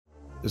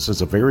This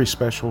is a very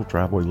special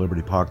Driveway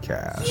Liberty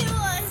podcast. You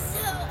are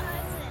so awesome.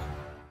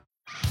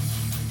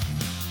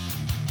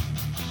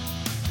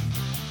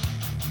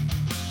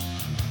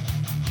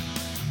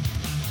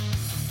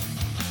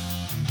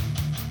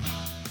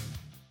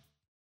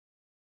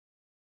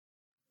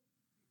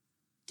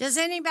 Does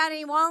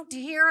anybody want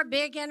to hear a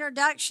big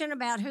introduction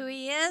about who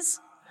he is?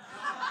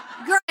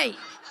 Great.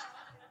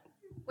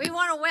 We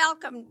want to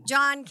welcome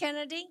John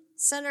Kennedy,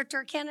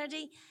 Senator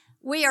Kennedy.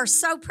 We are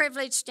so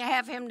privileged to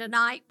have him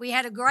tonight. We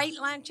had a great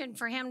luncheon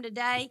for him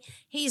today.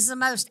 He's the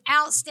most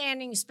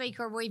outstanding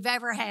speaker we've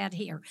ever had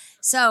here.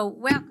 So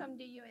welcome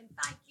to you and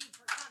thank you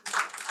for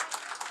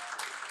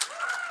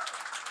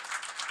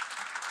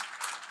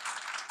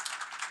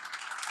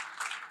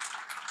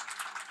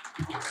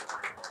coming.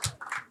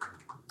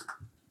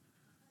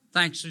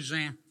 Thanks,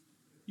 Suzanne.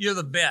 You're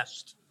the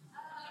best.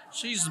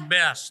 She's the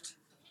best.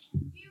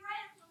 If you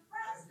ran for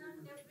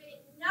president, there'd be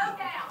no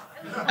doubt.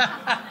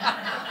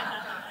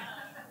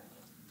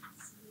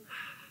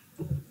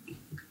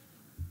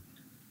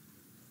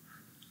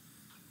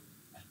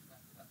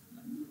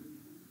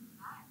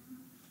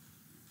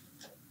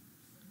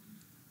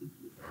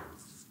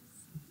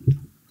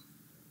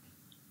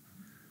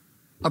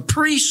 A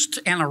priest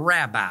and a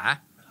rabbi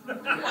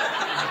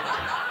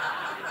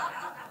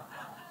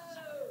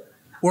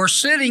were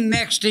sitting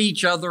next to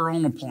each other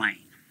on a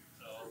plane.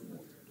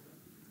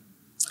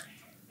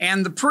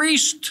 And the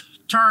priest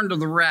turned to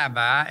the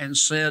rabbi and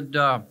said,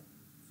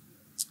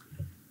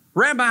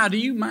 Rabbi, do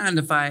you mind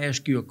if I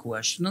ask you a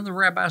question? And the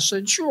rabbi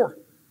said, sure.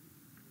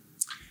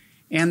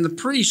 And the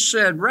priest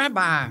said,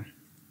 Rabbi,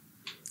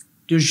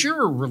 does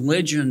your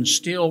religion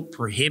still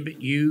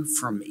prohibit you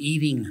from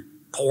eating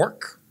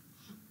pork?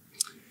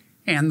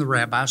 And the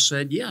rabbi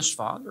said, yes,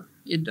 Father,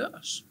 it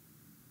does.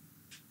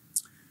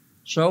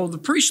 So the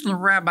priest and the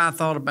rabbi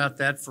thought about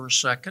that for a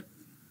second.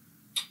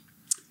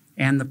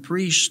 And the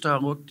priest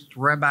looked at the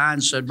rabbi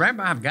and said,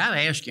 Rabbi, I've got to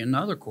ask you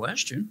another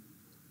question.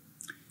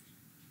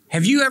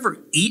 Have you ever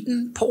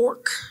eaten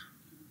pork?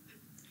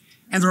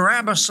 And the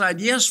rabbi said,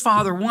 yes,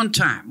 Father, one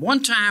time.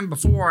 One time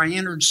before I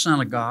entered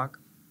synagogue,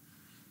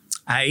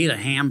 I ate a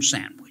ham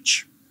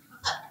sandwich.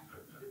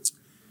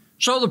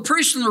 So the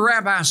priest and the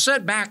rabbi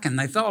sat back and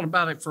they thought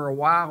about it for a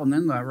while. And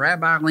then the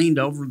rabbi leaned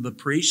over to the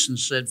priest and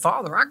said,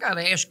 Father, I got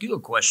to ask you a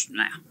question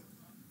now.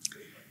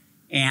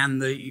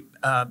 And the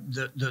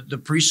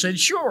priest said,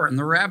 sure. And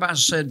the rabbi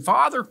said,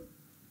 Father,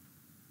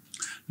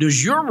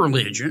 does your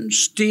religion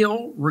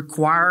still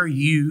require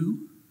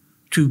you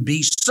to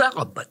be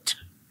celibate?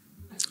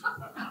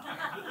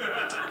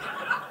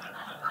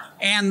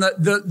 And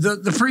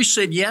the priest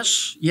said,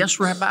 yes,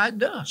 Rabbi, it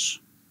does.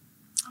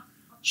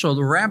 So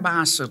the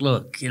rabbi said,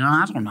 look,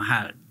 I don't know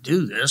how to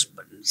do this,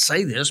 but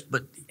say this,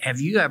 but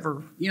have you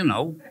ever,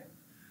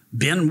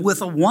 been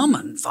with a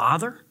woman,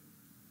 Father?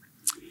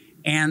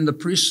 And the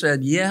priest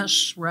said,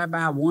 yes,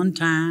 Rabbi, one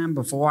time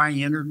before I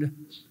entered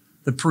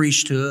the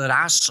priesthood,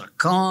 I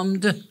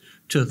succumbed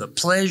to the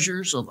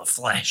pleasures of the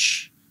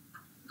flesh.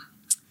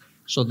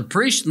 So the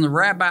priest and the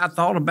rabbi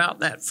thought about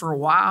that for a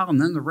while, and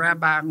then the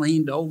rabbi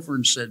leaned over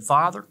and said,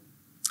 Father,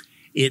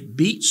 it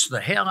beats the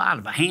hell out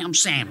of a ham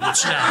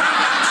sandwich.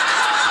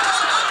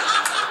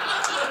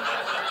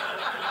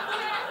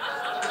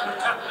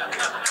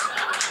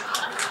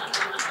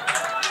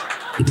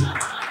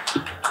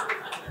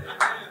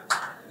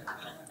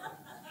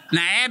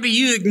 Now, Abby,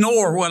 you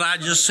ignore what I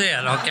just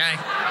said, okay?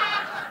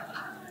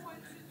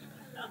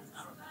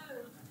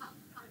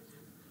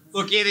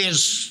 Look, it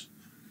is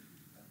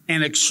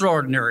an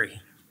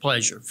extraordinary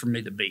pleasure for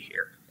me to be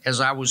here. As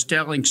I was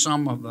telling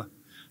some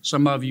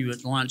of you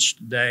at lunch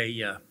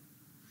today,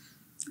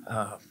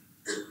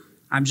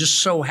 I'm just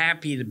so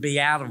happy to be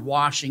out of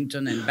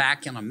Washington and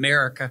back in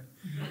America.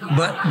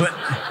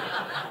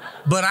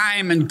 But I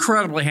am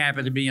incredibly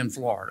happy to be in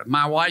Florida.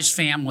 My wife's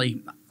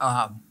family,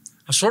 I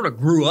sort of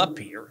grew up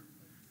here.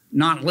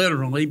 Not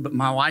literally, but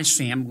my wife's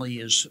family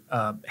has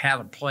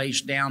had a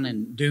place down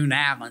in Dune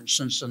Island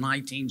since the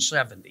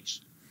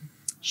 1970s.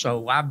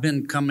 So I've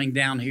been coming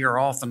down here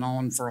off and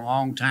on for a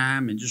long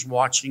time and just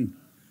watching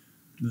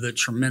the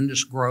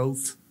tremendous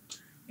growth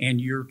and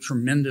your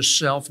tremendous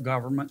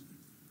self-government.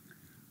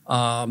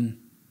 Florida,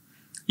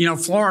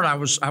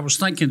 I was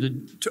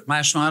thinking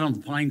last night on the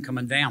plane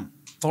coming down,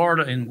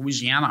 Florida and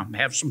Louisiana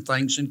have some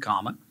things in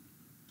common.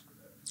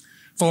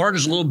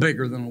 Florida's a little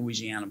bigger than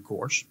Louisiana, of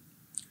course.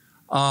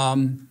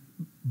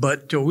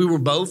 But we were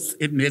both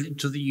admitted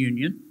to the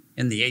Union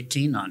in the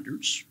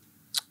 1800s.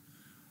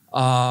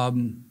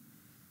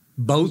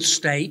 Both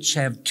states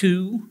have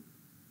two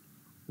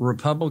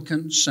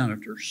Republican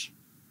senators.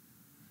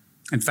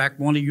 In fact,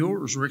 one of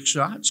yours, Rick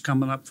Scott's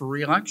coming up for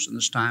re-election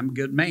this time, a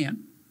good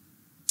man.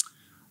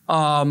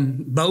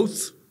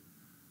 Both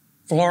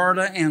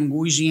Florida and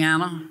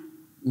Louisiana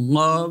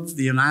love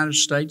the United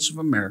States of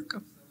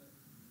America.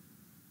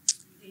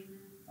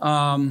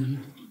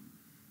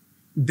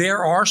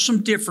 There are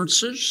some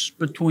differences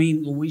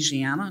between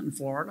Louisiana and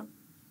Florida.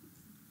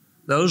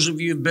 Those of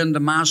you who have been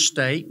to my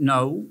state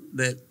know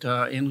that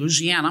in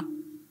Louisiana,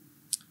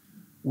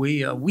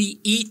 We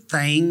eat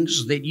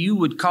things that you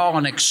would call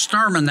an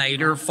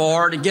exterminator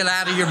for to get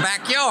out of your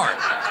backyard.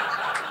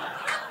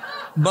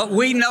 But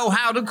we know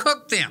how to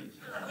cook them.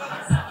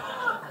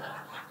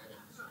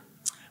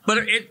 But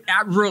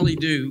I really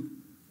do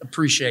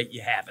appreciate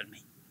you having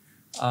me.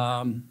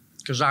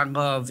 Because I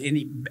love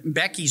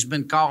Becky's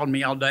been calling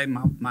me all day,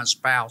 my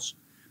spouse,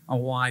 my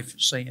wife,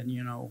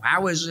 saying,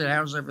 how is it?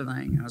 How's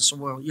everything? And I said,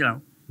 well,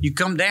 you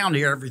come down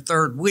here every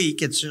third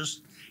week.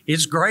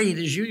 It's great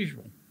as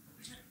usual.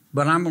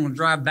 But I'm going to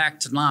drive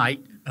back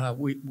tonight.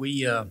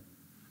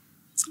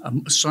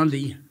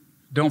 Sunday,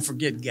 don't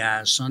forget,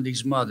 guys,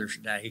 Sunday's Mother's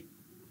Day.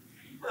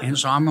 And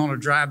so I'm going to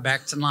drive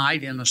back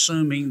tonight, and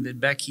assuming that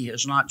Becky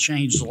has not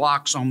changed the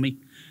locks on me,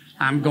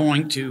 we're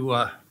going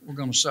to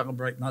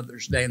celebrate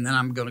Mother's Day, and then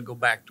I'm going to go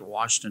back to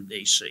Washington,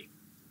 D.C.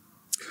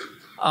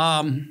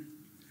 I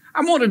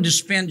wanted to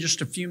spend just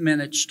a few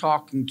minutes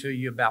talking to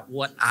you about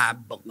what I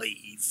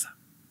believe.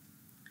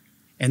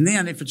 And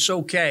then, if it's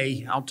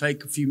okay, I'll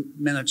take a few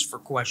minutes for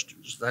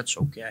questions. That's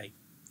okay.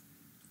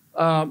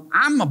 I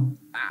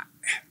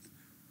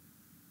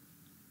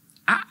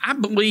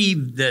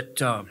believe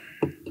that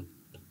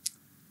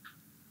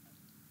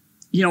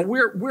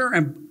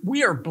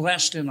we are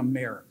blessed in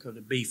America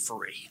to be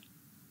free,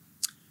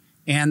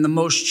 and the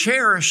most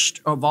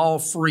cherished of all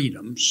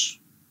freedoms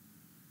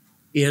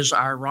is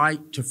our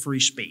right to free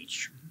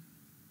speech.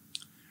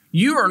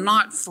 You are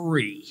not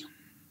free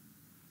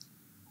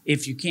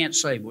if you can't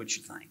say what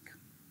you think.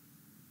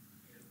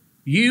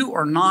 You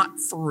are not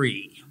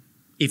free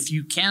if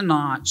you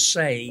cannot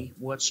say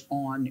what's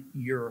on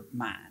your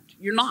mind.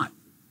 You're not.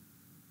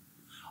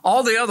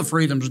 All the other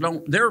freedoms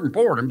they're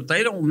important, but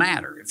they don't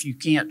matter if you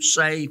can't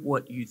say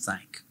what you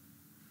think.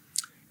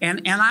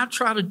 And I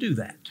try to do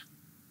that.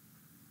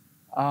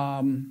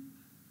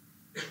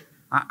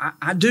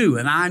 I do,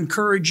 and I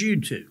encourage you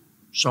to.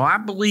 So I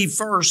believe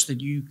first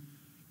that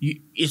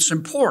it's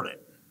important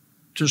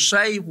to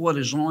say what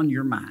is on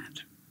your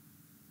mind.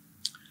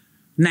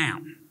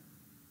 Now,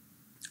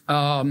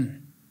 how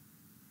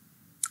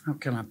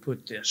can I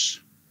put this?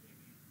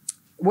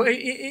 Well,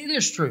 it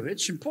is true.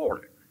 It's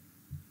important.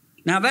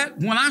 Now,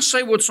 when I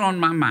say what's on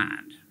my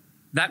mind,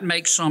 that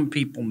makes some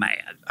people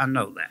mad. I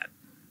know that.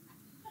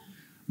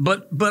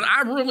 But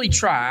I really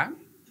try.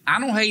 I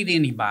don't hate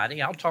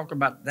anybody. I'll talk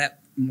about that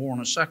more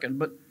in a second.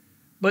 But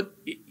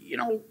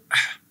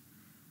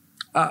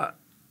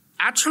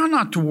I try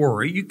not to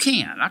worry. You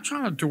can. I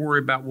try not to worry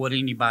about what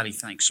anybody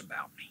thinks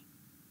about me.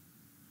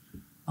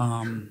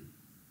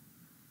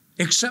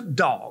 Except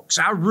dogs.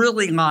 I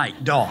really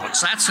like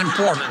dogs. That's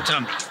important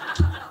to me.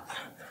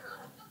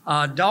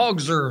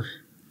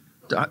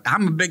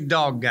 I'm a big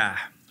dog guy.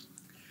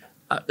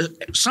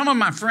 Some of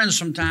my friends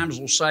sometimes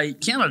will say,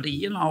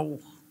 Kennedy,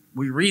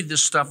 we read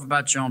this stuff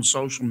about you on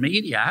social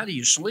media. How do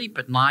you sleep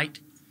at night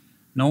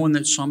knowing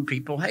that some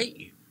people hate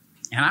you?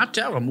 And I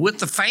tell them, with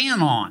the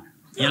fan on,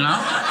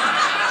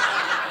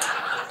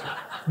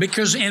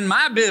 Because in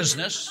my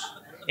business,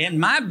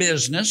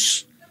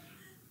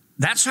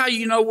 that's how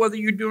you know whether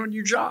you're doing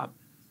your job.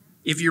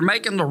 If you're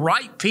making the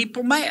right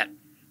people mad.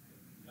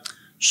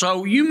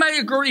 So you may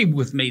agree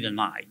with me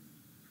tonight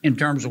in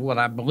terms of what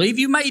I believe.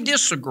 You may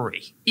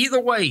disagree. Either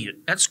way,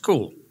 that's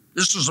cool.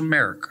 This is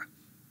America.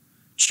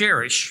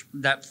 Cherish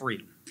that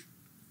freedom.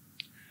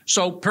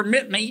 So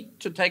permit me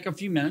to take a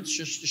few minutes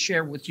just to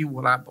share with you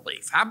what I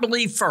believe. I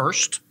believe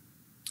first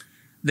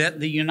that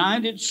the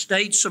United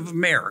States of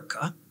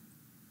America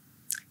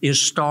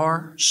is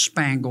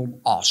star-spangled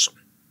awesome.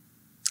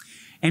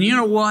 And you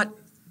know what?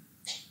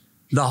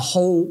 The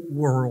whole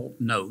world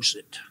knows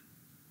it.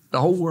 The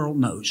whole world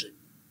knows it.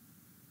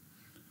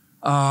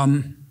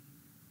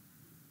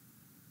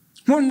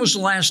 When was the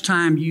last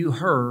time you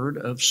heard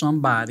of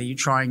somebody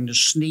trying to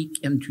sneak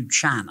into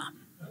China?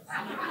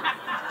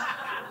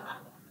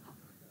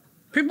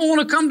 People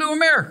want to come to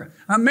America.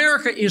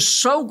 America is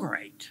so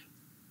great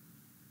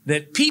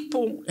that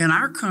people in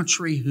our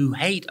country who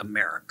hate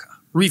America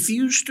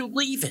refuse to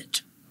leave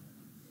it.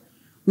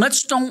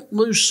 Let's don't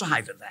lose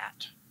sight of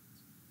that.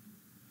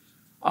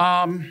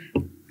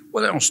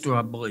 What else do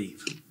I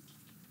believe?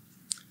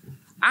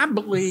 I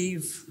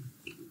believe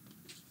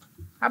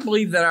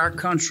that our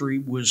country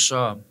was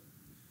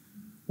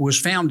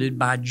founded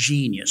by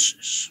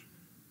geniuses,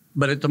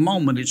 but at the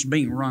moment it's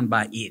being run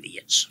by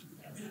idiots.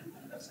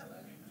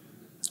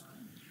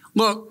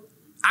 Look,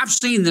 I've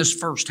seen this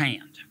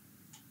firsthand.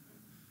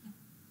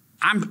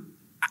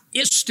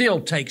 It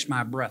still takes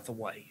my breath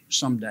away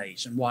some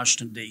days in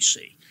Washington,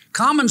 D.C.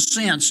 Common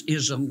sense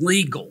is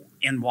illegal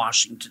in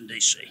Washington,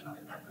 D.C.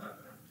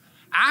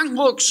 I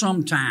look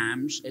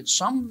sometimes at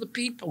some of the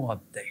people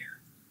up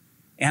there,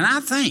 and I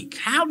think,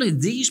 how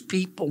did these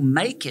people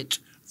make it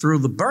through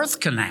the birth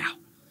canal?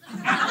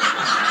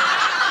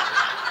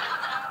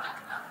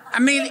 I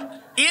mean,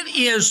 it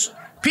is,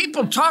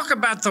 people talk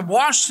about the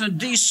Washington,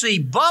 D.C.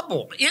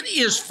 bubble. It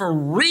is for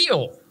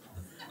real.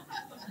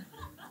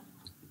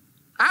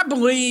 I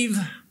believe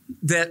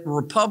that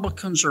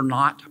Republicans are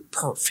not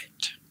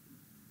perfect,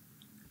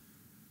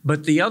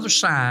 but the other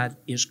side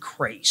is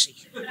crazy.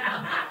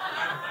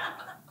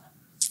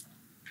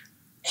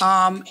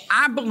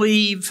 I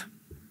believe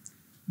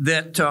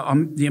that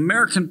the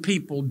American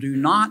people do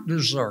not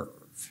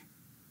deserve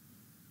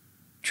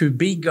to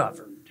be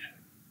governed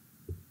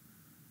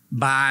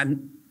by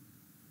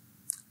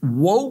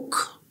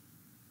woke,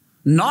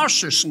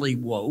 narcissistically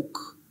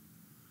woke,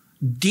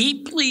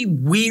 deeply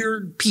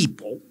weird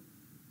people,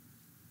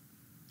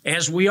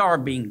 as we are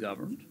being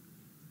governed,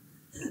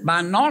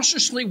 by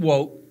narcissistically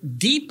woke,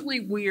 deeply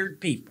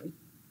weird people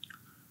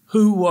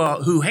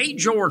who hate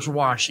George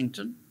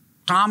Washington,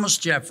 Thomas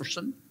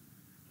Jefferson,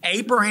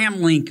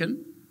 Abraham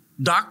Lincoln,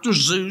 Dr.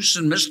 Zeus,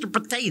 and Mr.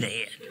 Potato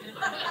Head,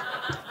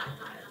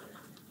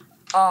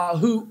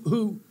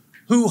 who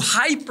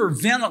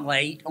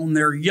hyperventilate on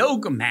their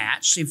yoga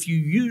mats if you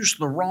use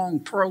the wrong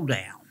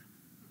pronoun.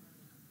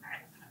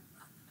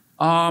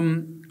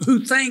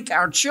 Who think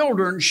our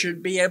children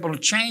should be able to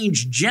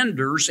change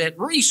genders at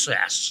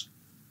recess,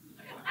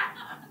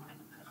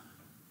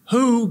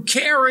 who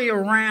carry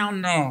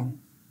around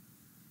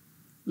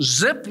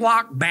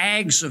Ziploc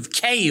bags of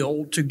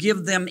kale to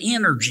give them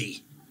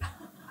energy,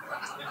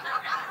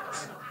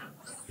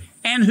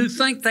 and who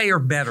think they are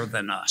better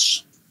than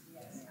us.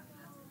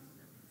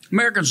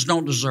 Americans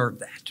don't deserve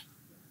that.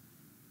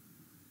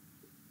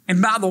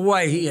 And by the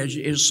way,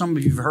 as some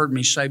of you have heard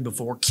me say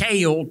before,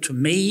 kale to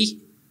me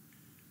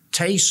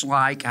tastes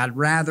like I'd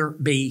rather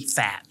be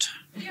fat.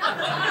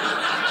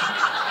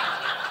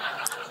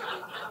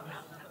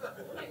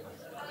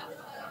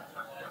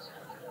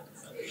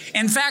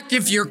 In fact,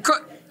 if you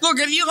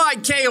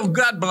like kale,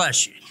 God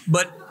bless you.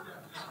 But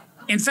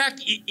in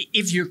fact,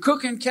 if you're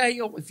cooking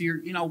kale, if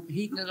you're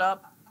heating it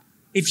up,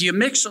 if you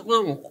mix a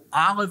little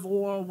olive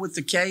oil with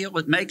the kale,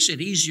 it makes it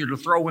easier to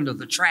throw into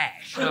the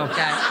trash.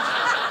 Okay,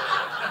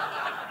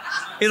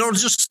 it'll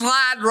just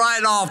slide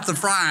right off the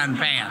frying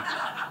pan.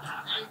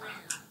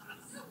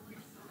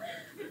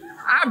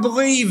 I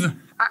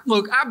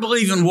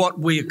believe in what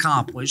we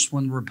accomplished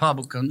when the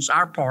Republicans,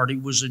 our party,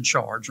 was in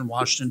charge in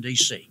Washington,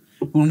 D.C.,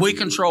 when we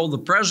controlled the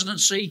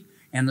presidency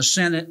and the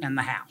Senate and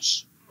the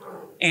House.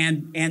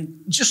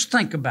 And just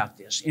think about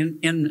this.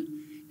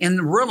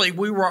 And really,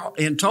 we were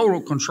in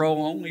total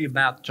control only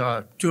about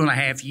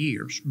 2.5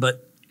 years.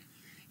 But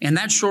in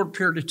that short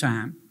period of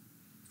time,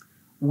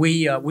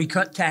 we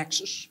cut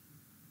taxes.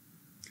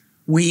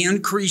 We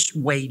increased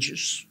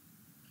wages.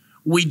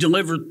 We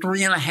delivered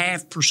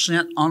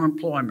 3.5%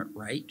 unemployment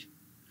rate.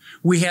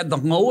 We had the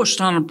lowest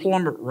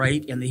unemployment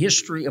rate in the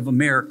history of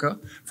America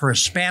for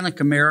Hispanic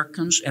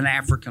Americans and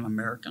African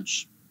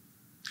Americans.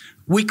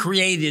 We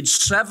created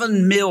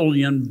 7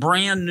 million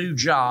brand new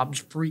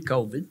jobs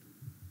pre-COVID.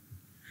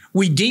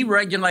 We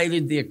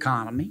deregulated the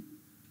economy.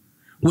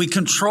 We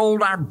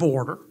controlled our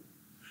border.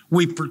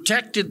 We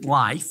protected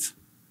life.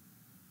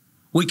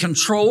 We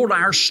controlled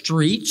our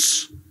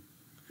streets.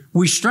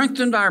 We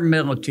strengthened our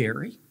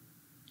military.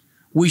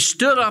 We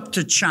stood up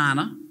to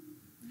China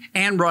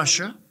and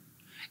Russia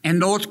and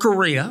North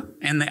Korea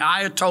and the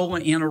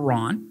Ayatollah in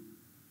Iran.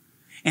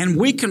 And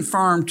we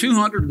confirmed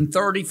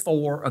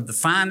 234 of the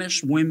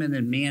finest women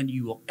and men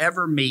you will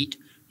ever meet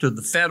to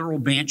the federal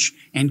bench,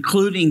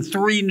 including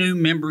 3 new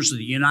members of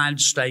the United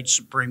States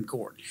Supreme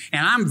Court.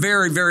 And I'm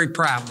very, very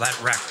proud of that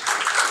record.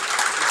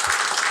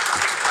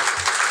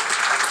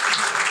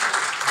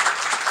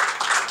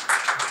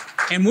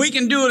 And we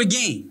can do it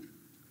again.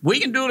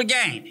 We can do it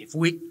again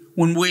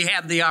when we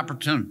have the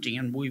opportunity,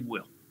 and we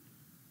will.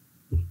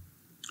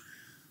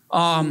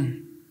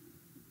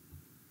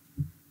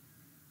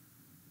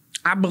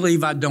 I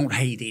believe I don't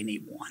hate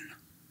anyone.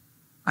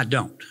 I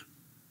don't.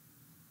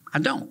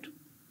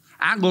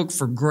 I look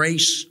for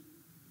grace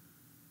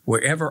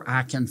wherever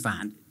I can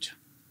find it.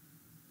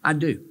 I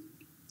do.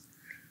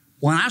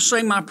 When I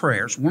say my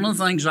prayers, one of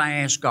the things I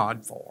ask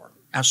God for,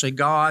 I say,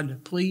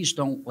 God, please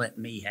don't let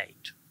me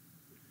hate.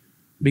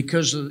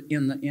 Because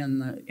in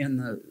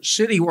the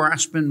city where I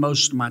spend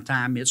most of my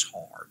time, it's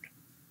hard.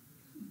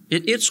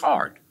 It's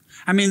hard.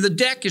 I mean, the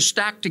deck is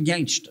stacked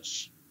against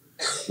us.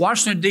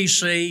 Washington,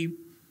 D.C.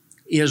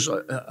 is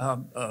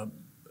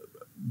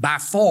by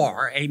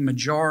far a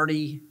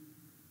majority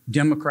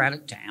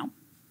Democratic town.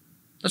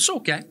 That's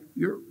okay.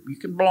 You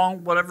can belong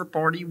to whatever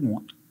party you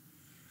want.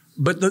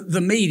 But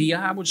the media,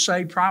 I would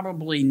say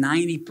probably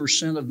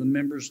 90% of the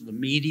members of the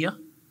media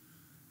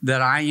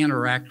that I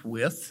interact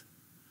with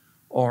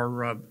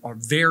are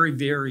very,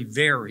 very,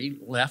 very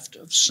left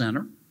of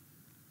center.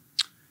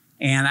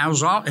 And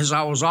as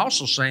I was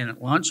also saying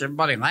at lunch,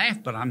 everybody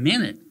laughed, but I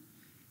meant it.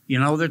 You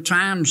know, there are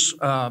times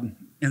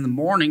in the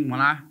morning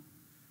when I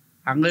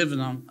live in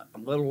a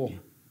little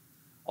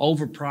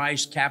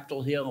overpriced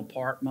Capitol Hill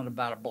apartment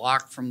about a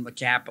block from the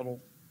Capitol.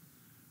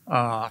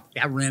 I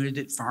rented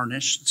it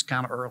furnished. It's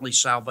kind of early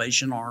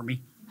Salvation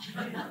Army,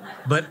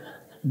 but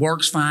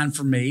works fine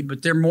for me.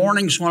 But there are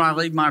mornings when I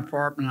leave my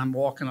apartment, I'm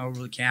walking over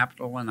to the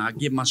Capitol, and I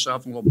give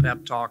myself a little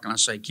pep talk, and I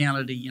say,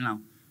 Kennedy, you know,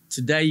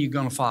 today you're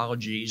going to follow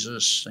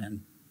Jesus,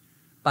 and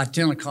by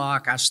 10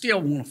 o'clock, I still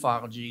want to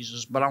follow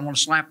Jesus, but I want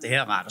to slap the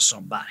hell out of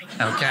somebody,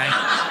 okay?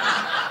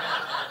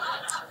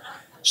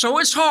 So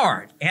it's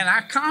hard, and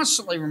I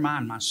constantly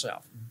remind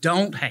myself,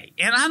 don't hate.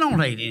 And I don't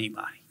hate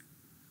anybody.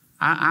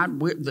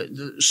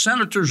 The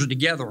senators are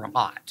together a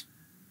lot.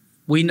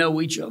 We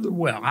know each other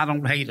well. I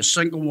don't hate a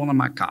single one of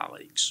my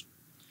colleagues.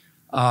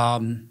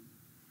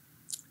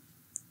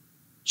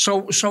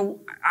 So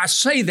I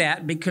say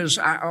that because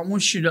I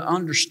want you to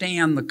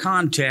understand the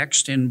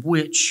context in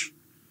which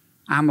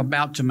I'm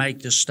about to make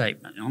this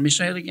statement. Let me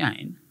say it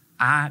again.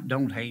 I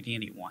don't hate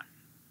anyone.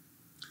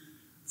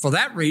 For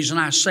that reason,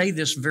 I say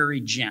this very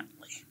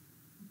gently.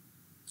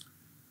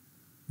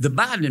 The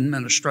Biden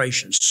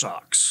administration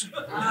sucks.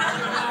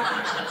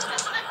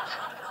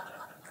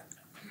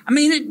 I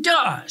mean, it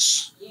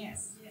does.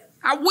 Yes.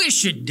 I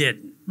wish it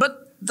didn't.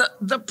 But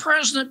the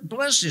president,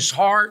 bless his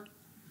heart,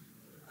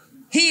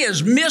 he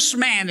has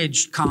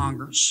mismanaged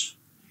Congress.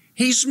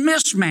 He's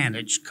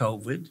mismanaged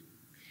COVID.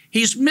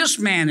 He's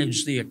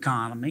mismanaged the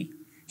economy.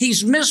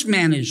 He's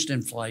mismanaged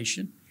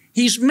inflation.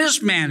 He's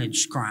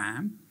mismanaged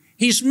crime.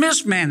 He's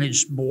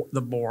mismanaged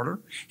the border.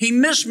 He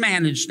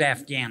mismanaged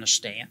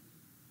Afghanistan.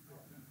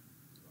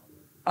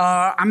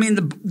 The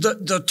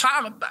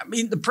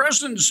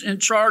president's in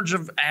charge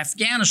of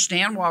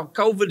Afghanistan while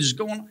COVID is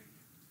going on.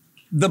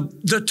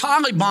 The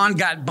Taliban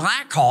got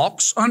Black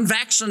Hawks.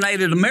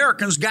 Unvaccinated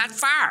Americans got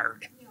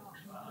fired.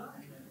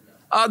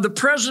 The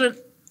president,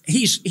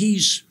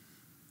 he's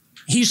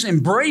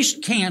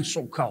embraced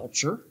cancel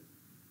culture.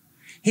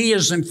 He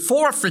has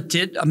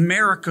forfeited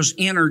America's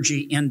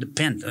energy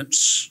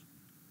independence.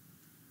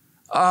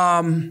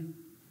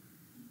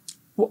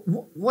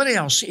 What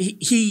else?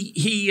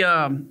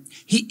 And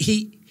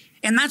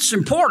that's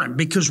important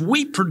because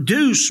we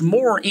produce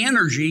more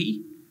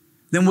energy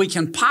than we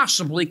can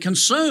possibly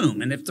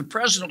consume. And if the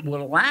president would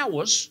allow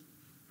us,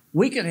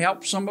 we could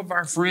help some of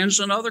our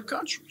friends in other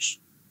countries.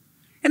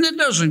 And it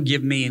doesn't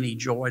give me any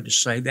joy to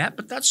say that,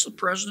 but that's the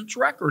president's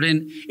record.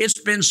 And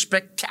it's been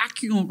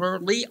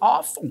spectacularly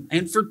awful.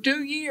 And for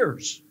 2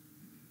 years,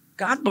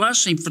 God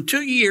bless him, for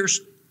 2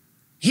 years,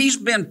 he's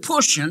been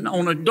pushing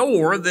on a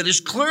door that is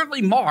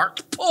clearly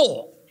marked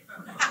pull.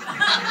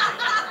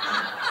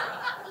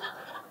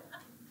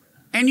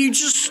 And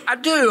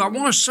I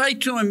want to say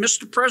to him,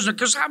 Mr. President,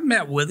 because I've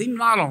met with him,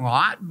 not a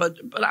lot, but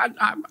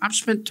I've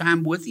spent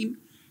time with him,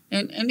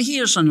 and he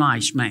is a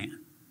nice man.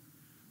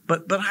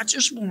 But I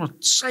just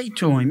want to say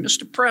to him,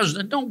 Mr.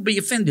 President, don't be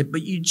offended,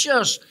 but you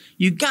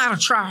got to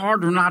try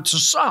harder not to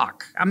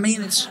suck. I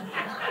mean,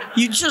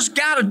 you just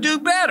got to do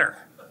better.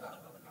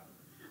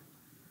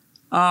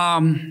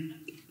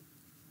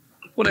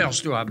 What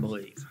else do I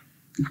believe?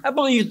 I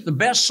believe the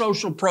best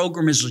social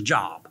program is a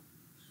job.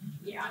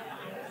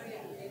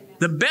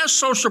 The best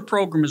social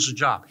program is a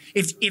job.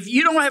 If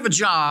you don't have a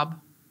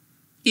job,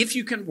 if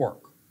you can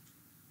work.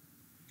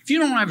 If you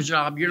don't have a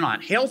job, you're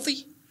not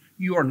healthy,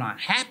 you are not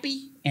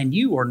happy, and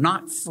you are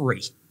not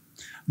free.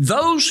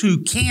 Those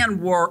who can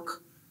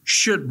work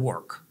should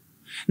work.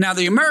 Now,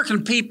 the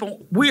American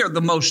people, we are the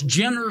most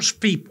generous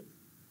people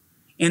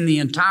in the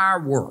entire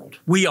world.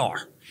 We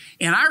are.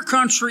 In our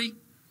country,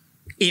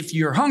 if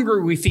you're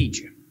hungry, we feed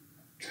you.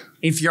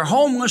 If you're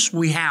homeless,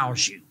 we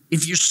house you.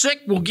 If you're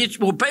sick, we'll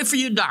pay for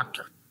your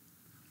doctor.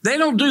 They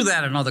don't do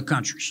that in other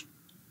countries.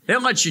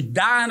 They'll let you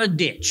die in a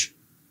ditch.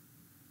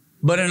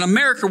 But in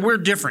America, we're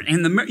different.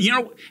 And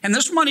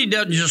this money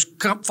doesn't just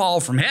fall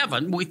from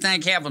heaven. We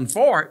thank heaven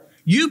for it.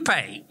 You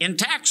pay in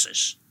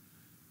taxes.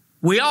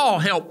 We all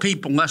help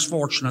people less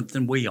fortunate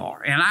than we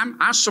are. And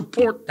I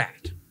support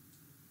that.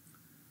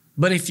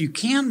 But if you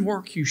can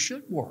work, you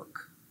should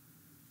work.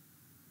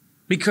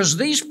 Because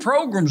these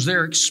programs,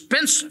 they're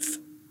expensive.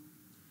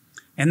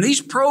 And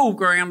these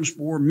programs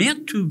were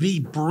meant to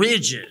be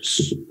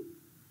bridges,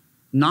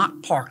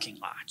 not parking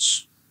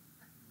lots.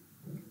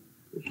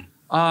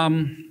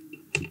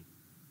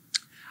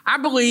 I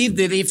believe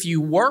that if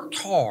you worked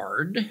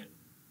hard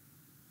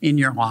in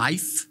your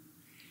life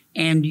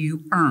and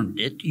you earned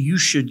it, you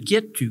should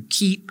get to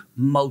keep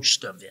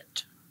most of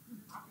it.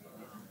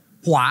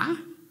 Why?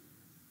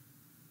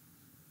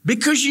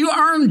 Because you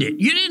earned it.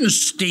 You didn't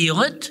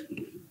steal it.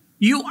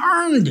 You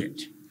earned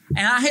it.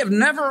 And I have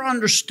never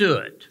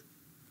understood.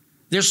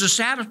 There's this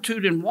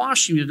attitude in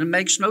Washington that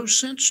makes no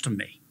sense to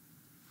me.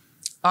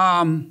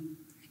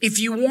 If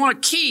you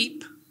want to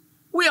keep,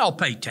 we all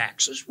pay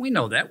taxes. We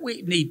know that.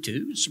 We need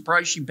to. It's the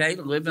price you pay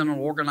to live in an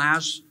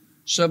organized,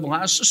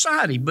 civilized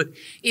society. But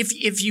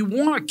if you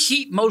want to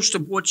keep most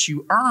of what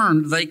you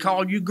earned, they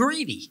call you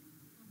greedy.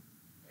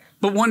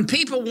 But when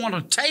people want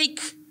to take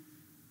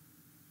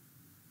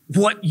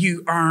what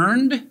you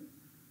earned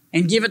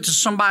and give it to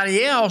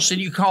somebody else and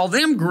you call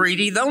them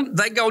greedy,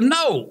 they go,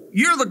 no,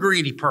 you're the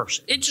greedy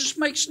person. It just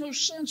makes no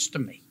sense to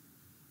me.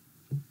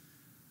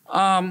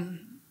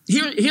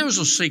 Here's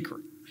a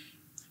secret.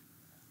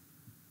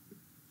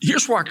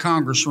 Here's why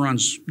Congress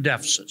runs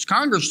deficits.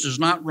 Congress does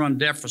not run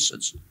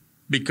deficits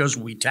because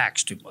we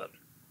tax too little.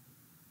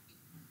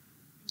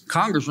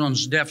 Congress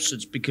runs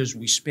deficits because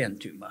we spend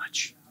too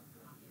much.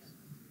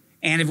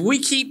 And if we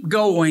keep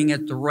going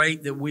at the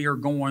rate that we are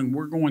going,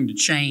 we're going to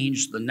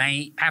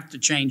have to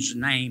change the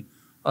name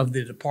of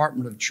the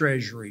Department of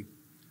Treasury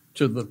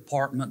to the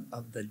Department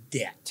of the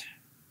Debt,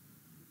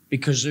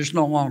 because there's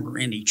no longer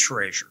any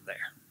treasure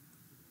there.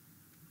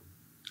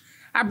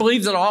 I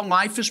believe that all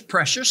life is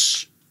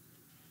precious.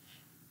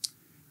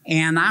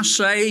 And I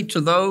say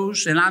to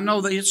those, and I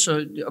know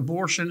that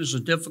abortion is a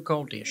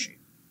difficult issue.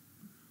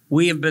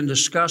 We have been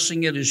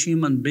discussing it as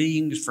human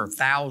beings for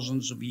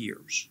thousands of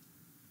years.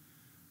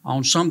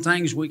 On some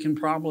things we can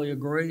probably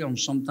agree, on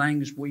some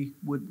things we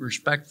would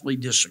respectfully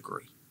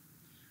disagree.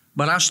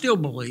 But I still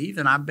believe,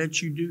 and I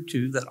bet you do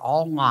too, that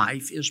all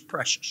life is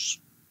precious.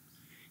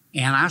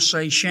 And I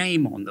say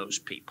shame on those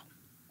people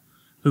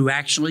who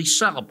actually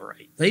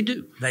celebrate. They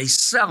do. They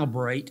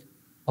celebrate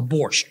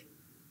abortion.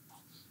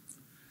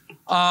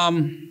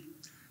 I'm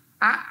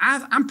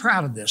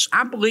proud of this.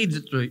 I believe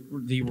that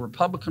the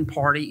Republican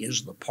Party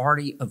is the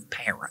party of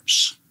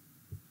parents.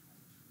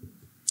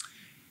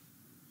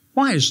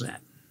 Why is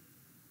that?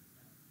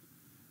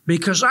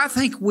 Because I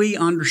think we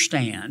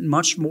understand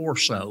much more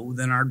so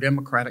than our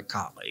Democratic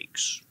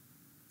colleagues.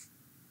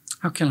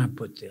 How can I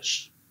put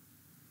this?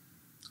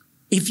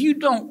 If you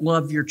don't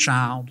love your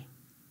child's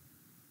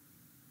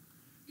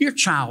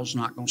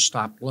not going to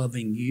stop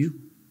loving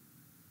you.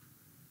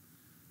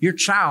 Your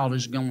child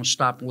is going to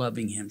stop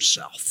loving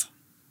himself.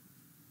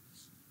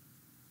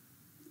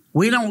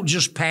 We don't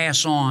just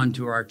pass on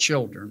to our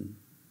children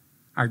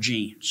our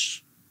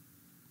genes.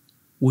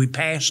 We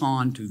pass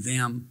on to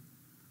them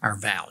our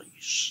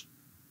values.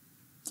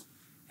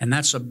 And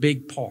that's a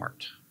big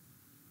part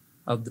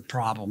of the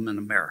problem in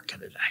America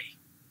today.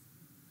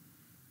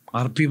 A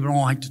lot of people don't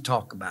like to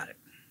talk about it,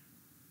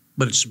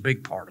 but it's a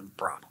big part of the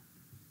problem.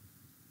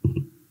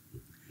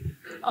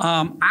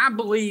 I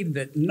believe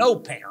that no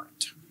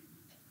parent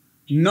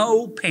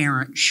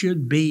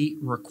should be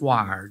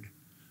required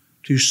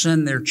to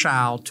send their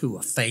child to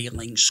a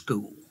failing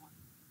school,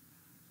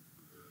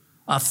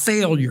 a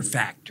failure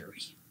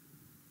factory,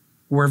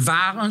 where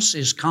violence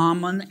is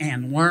common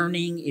and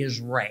learning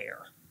is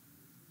rare.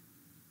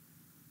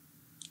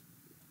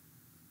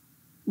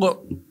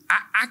 Look,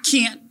 I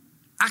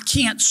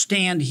can't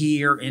stand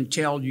here and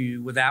tell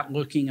you without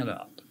looking it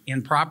up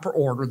in proper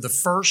order the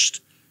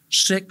first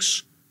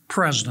 6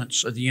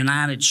 presidents of the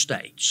United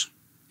States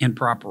in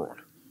proper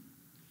order.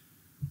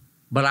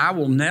 But I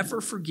will never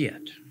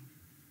forget,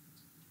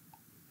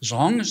 as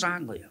long as I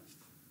live,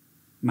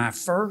 my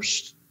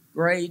first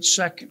grade,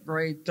 second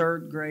grade,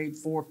 third grade,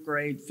 fourth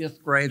grade,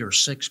 fifth grade, or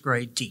sixth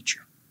grade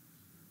teacher.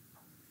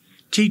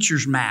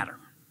 Teachers matter.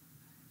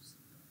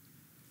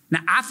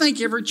 Now, I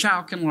think every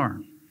child can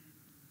learn.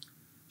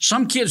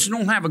 Some kids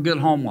don't have a good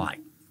home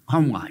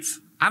life.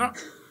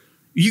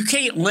 You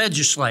can't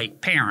legislate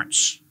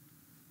parents,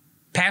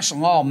 pass a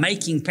law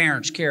making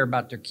parents care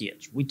about their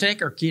kids. We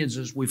take our kids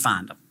as we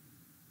find them.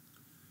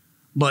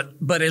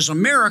 But as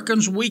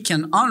Americans, we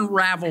can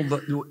unravel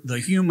the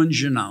human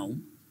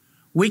genome.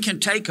 We can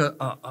take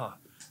a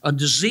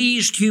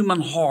diseased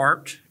human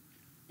heart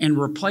and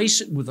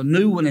replace it with a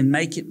new one and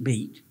make it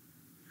beat.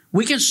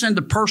 We can send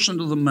a person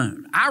to the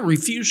moon. I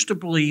refuse to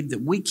believe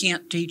that we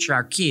can't teach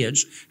our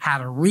kids how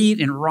to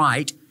read and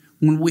write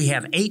when we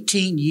have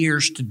 18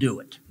 years to do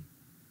it.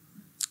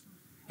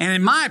 And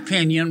in my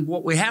opinion,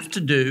 what we have to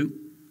do,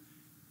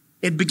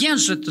 it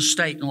begins at the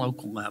state and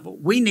local level.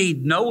 We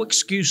need no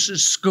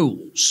excuses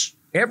schools.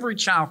 Every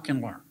child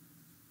can learn.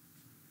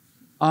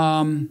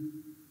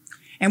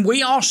 And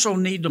we also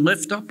need to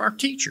lift up our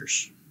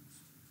teachers.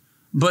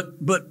 But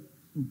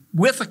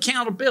with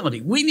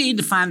accountability, we need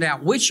to find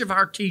out which of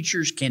our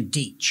teachers can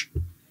teach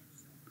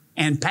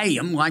and pay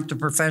them like the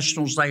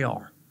professionals they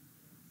are.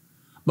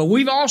 But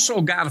we've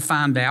also got to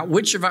find out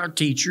which of our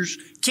teachers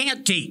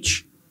can't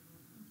teach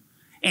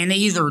and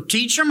either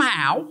teach them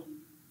how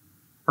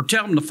or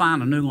tell them to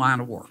find a new line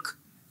of work.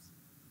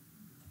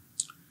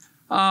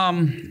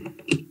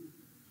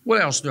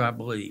 What else do I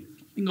believe?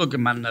 You can look at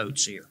my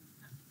notes here.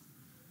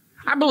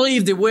 I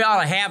believe that we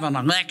ought to have an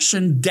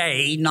election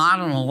day, not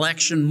an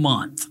election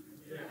month.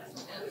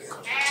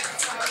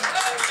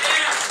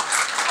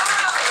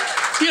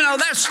 You know,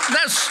 that's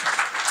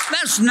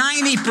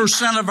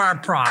 90% of our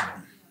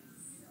problem.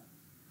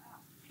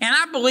 And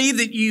I believe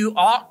that you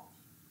ought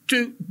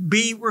to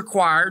be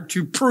required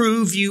to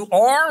prove you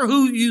are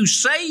who you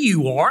say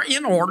you are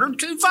in order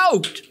to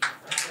vote.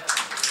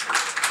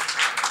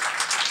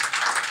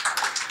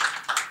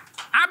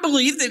 I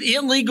believe that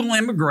illegal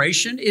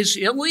immigration is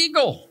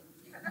illegal.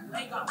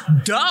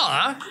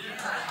 Duh.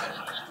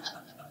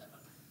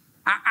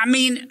 I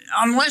mean,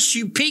 unless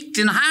you peaked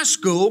in high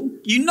school,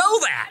 you know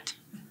that.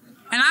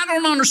 And I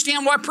don't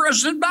understand why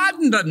President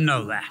Biden doesn't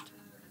know that.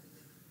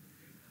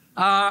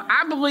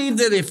 I believe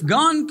that if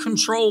gun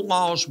control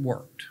laws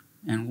worked,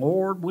 and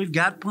Lord, we've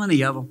got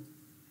plenty of them.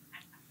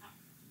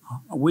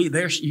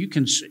 You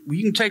can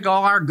take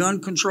all our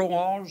gun control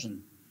laws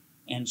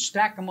and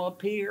stack them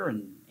up here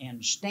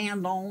and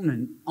stand on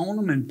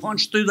them and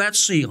punch through that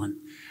ceiling.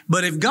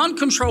 But if gun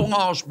control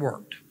laws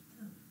worked,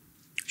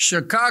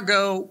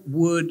 Chicago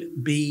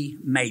would be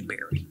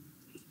Mayberry.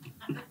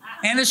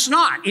 And it's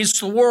not. It's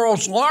the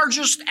world's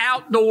largest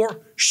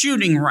outdoor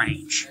shooting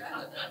range.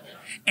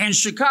 And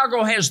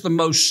Chicago has the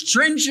most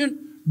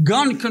stringent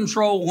gun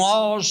control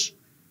laws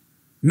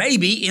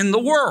maybe in the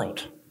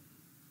world.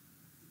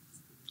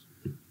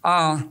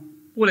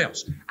 What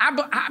else?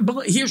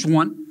 Here's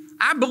one.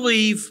 I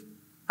believe,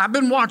 I've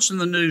been watching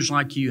the news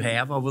like you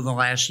have over the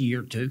last year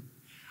or two.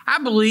 I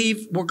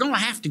believe we're going to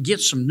have to get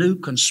some new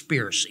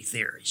conspiracy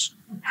theories.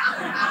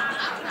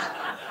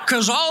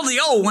 Because all the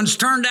old ones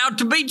turned out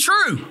to be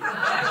true.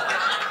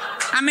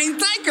 I mean,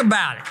 think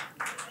about it.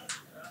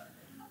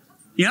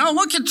 You know,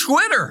 look at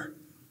Twitter.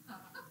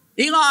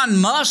 Elon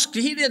Musk,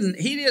 he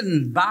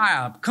didn't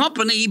buy a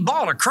company, he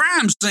bought a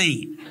crime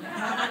scene.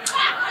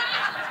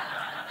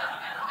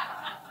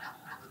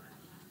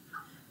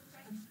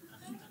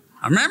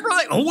 I remember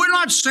we're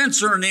not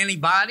censoring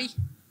anybody.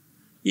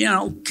 You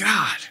know,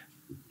 God.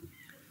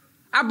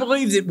 I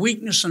believe that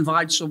weakness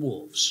invites the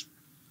wolves.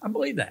 I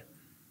believe that.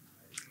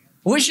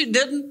 I wish it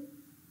didn't.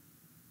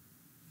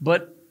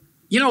 But,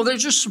 you know,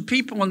 there's just some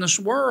people in this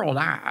world.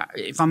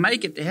 If I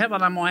make it to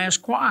heaven, I'm going to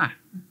ask why.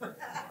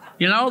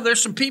 You know,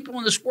 there's some people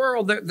in this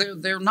world,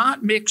 they're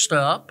not mixed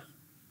up.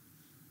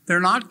 They're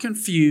not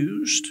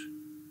confused.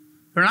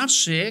 They're not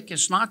sick.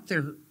 It's not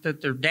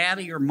that their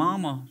daddy or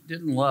mama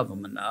didn't love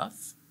them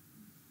enough.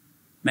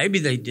 Maybe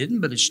they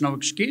didn't, but it's no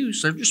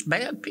excuse. They're just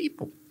bad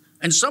people.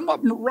 And some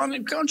of them are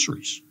running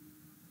countries.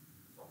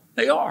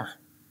 They are.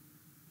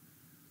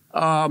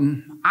 I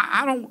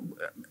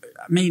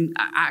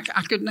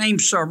could name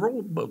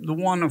several, but the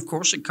one, of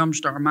course, that comes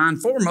to our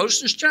mind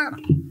foremost is China.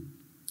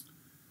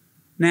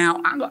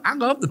 Now, I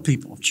love the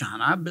people of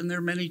China. I've been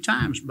there many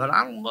times, but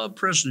I don't love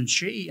President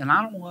Xi, and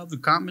I don't love the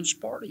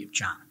Communist Party of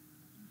China.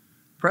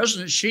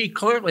 President Xi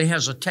clearly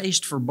has a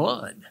taste for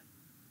blood.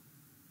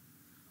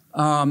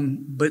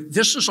 But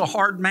this is a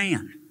hard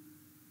man.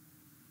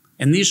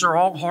 And these are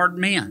all hard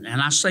men.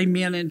 And I say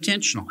men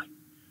intentionally.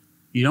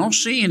 You don't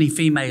see any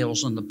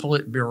females in the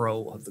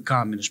Politburo of the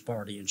Communist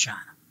Party in China.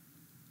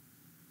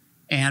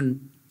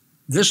 And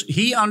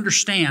he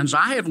understands.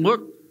 I have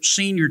looked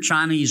senior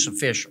Chinese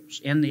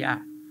officials in the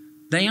eye.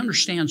 They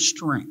understand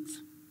strength.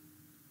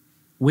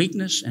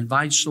 Weakness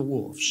invites the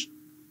wolves.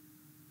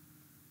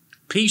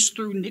 Peace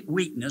through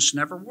weakness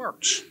never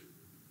works.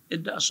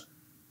 It doesn't.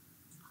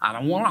 I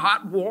don't want a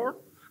hot war.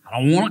 I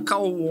don't want a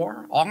cold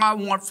war. All I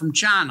want from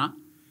China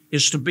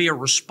is to be a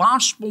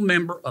responsible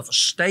member of a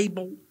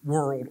stable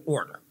world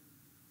order.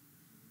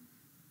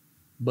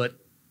 But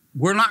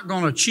we're not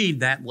going to achieve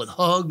that with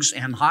hugs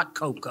and hot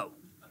cocoa.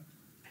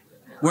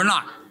 We're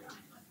not.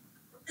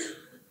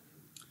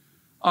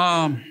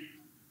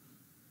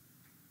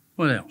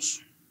 What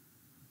else?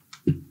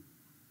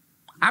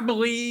 I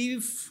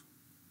believe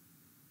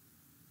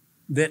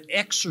that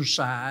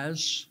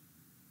exercise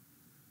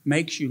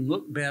makes you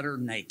look better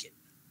naked.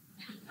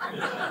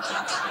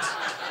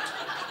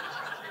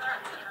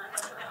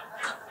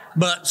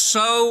 But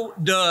so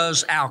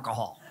does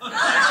alcohol.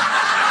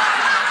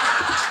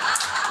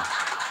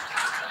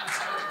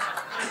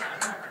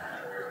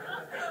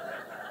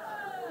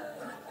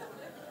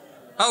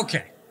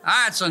 Okay,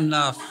 that's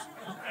enough.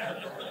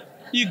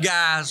 You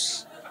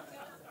guys,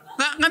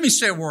 let me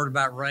say a word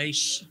about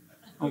race,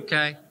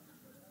 okay?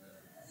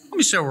 Let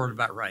me say a word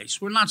about race.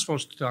 We're not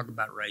supposed to talk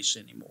about race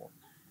anymore.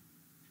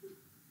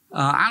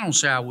 I don't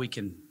see how we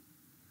can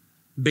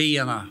be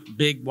in a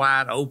big,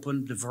 wide,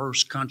 open,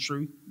 diverse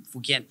country if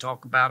we can't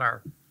talk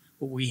about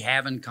what we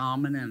have in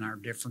common and our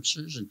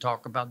differences and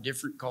talk about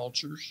different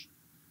cultures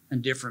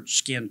and different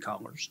skin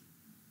colors.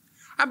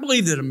 I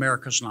believe that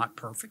America's not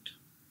perfect,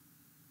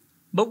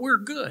 but we're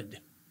good.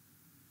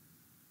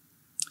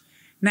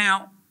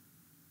 Now,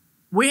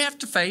 we have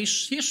to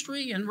face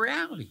history and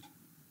reality.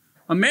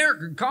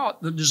 America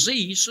caught the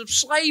disease of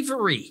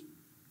slavery.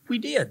 We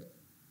did.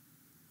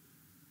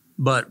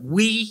 But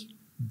we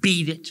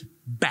beat it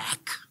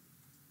back.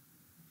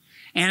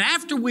 And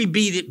after we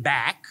beat it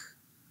back,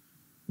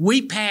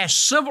 we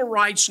passed civil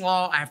rights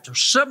law after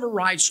civil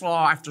rights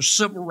law after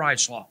civil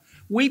rights law.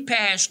 We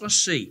passed, let's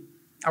see,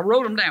 I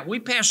wrote them down. We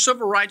passed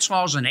civil rights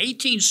laws in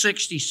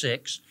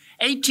 1866,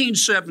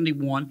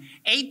 1871,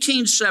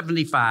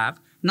 1875,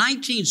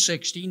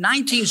 1960,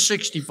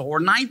 1964,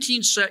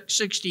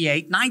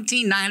 1968,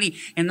 1990,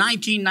 and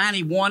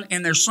 1991,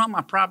 and there's some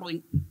I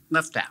probably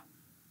left out.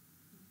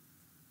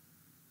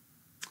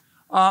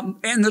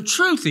 And the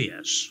truth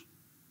is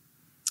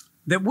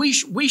that we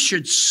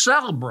should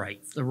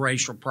celebrate the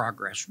racial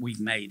progress we've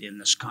made in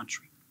this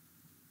country.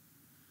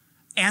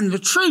 And the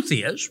truth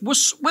is,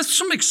 with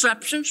some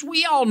exceptions,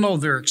 we all know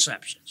there are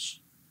exceptions.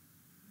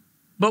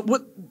 But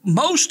what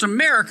most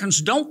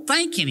Americans don't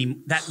think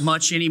that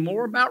much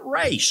anymore about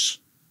race.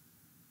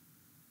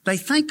 They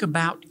think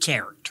about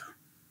character.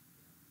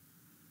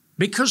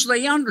 Because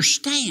they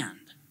understand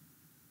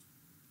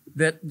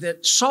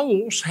that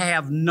souls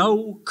have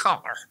no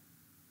color.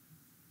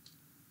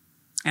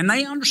 And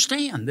they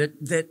understand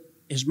that,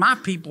 as my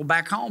people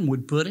back home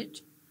would put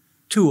it,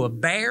 to a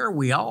bear,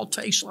 we all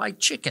taste like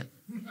chicken.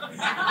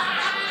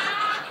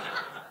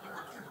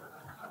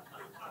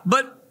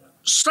 But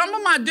some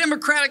of my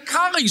Democratic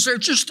colleagues are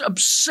just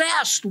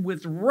obsessed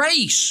with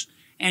race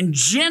and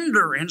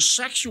gender and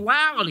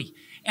sexuality.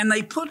 And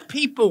they put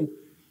people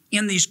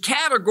in these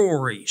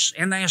categories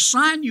and they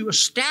assign you a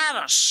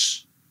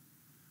status.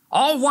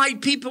 All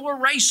white people are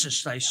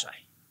racist, they say.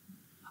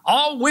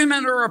 All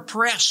women are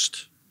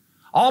oppressed.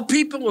 All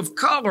people of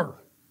color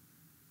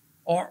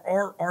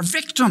are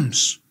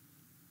victims.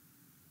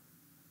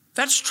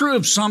 That's true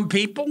of some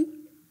people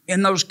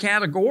in those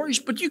categories,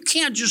 but you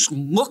can't just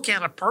look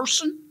at a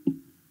person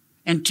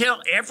and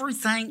tell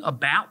everything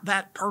about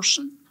that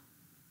person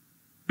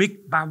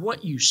by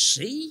what you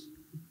see.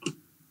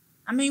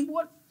 I mean,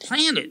 what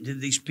planet did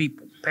these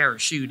people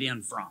parachute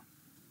in from?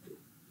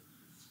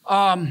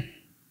 I'm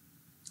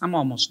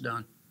almost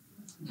done.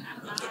 Then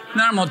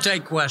I'm going to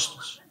take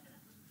questions.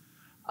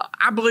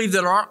 I believe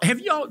that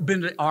have y'all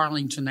been to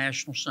Arlington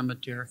National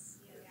Cemetery?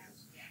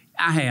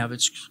 I have.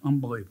 It's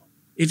unbelievable.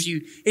 If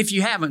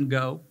you haven't,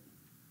 go.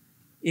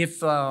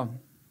 If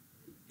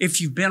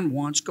you've been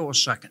once, go a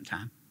second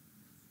time.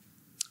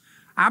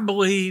 I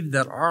believe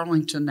that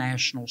Arlington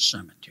National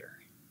Cemetery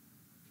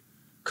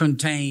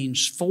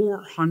contains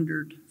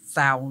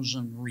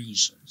 400,000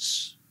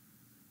 reasons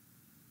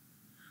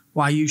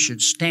why you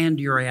should stand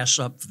your ass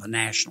up for the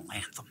national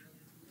anthem.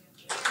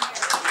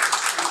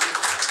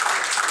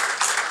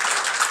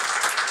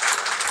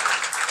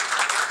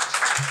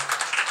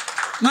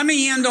 Let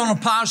me end on a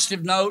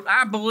positive note.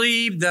 I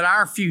believe that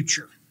our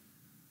future,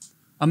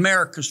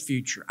 America's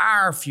future,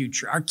 our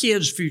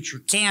kids' future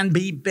can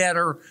be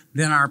better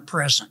than our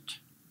present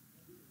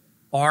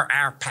or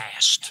our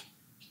past.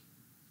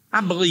 I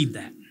believe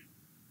that.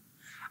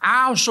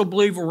 I also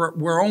believe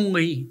we're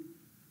only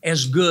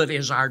as good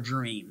as our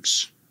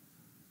dreams,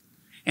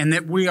 and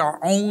that we are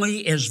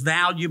only as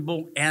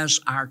valuable as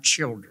our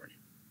children.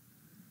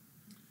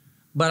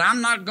 But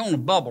I'm not going to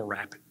bubble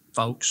wrap it,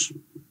 folks.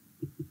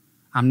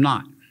 I'm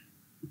not.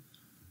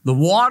 The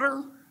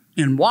water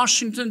in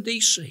Washington,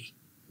 D.C.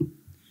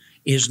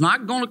 is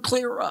not going to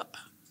clear up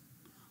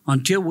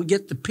until we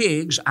get the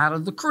pigs out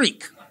of the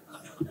creek.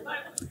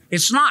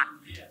 It's not.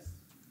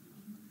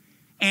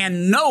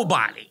 And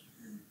nobody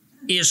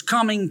is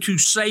coming to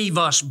save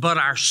us but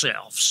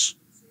ourselves.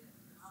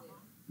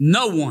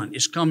 No one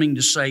is coming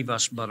to save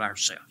us but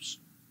ourselves.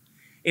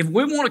 If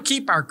we want to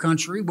keep our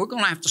country, we're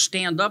going to have to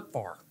stand up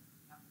for it.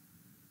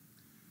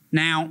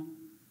 Now,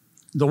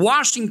 the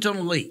Washington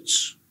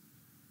elites,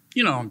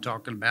 you know what I'm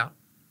talking about.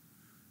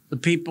 The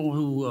people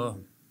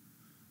who,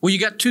 you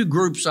got two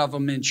groups of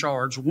them in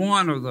charge.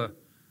 One are the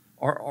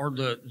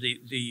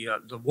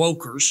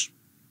wokers,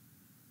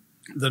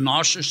 the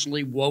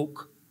nauseously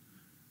woke.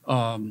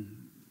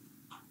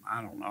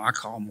 I don't know. I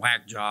call them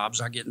whack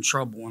jobs. I get in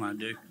trouble when I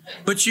do.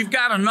 But you've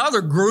got another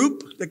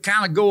group that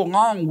kind of go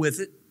along with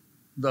it.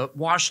 The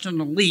Washington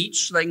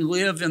elites. They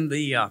live in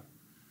the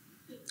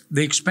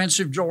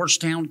expensive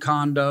Georgetown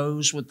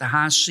condos with the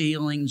high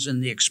ceilings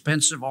and the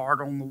expensive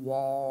art on the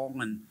wall,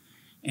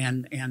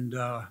 and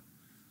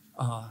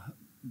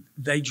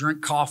they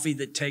drink coffee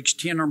that takes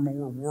 10 or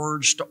more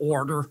words to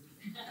order.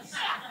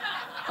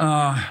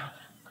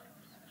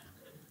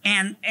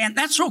 And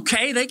that's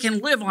okay. They can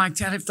live like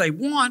that if they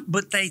want,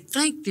 but they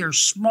think they're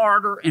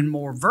smarter and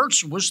more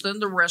virtuous than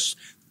the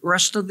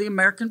rest of the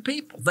American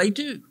people. They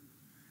do.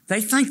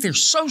 They think they're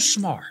so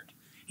smart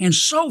and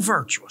so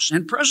virtuous.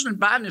 And President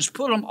Biden has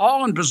put them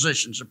all in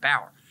positions of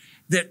power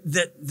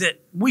that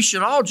we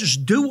should all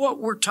just do what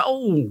we're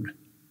told,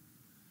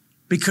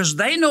 because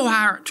they know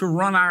how to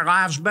run our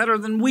lives better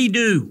than we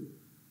do.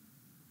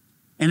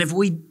 And if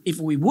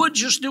we would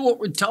just do what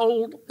we're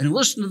told and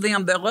listen to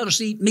them, they'll let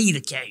us eat meat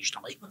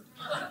occasionally.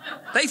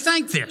 They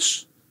think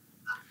this.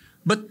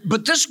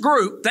 But this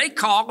group, they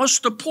call us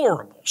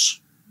deplorables.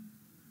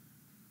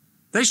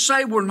 They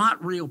say we're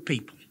not real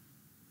people.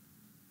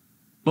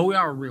 But we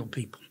are real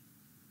people.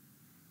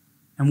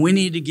 And we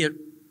need to get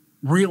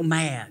real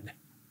mad.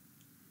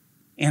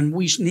 And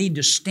we need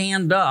to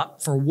stand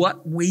up for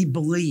what we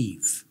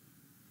believe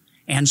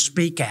and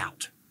speak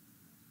out.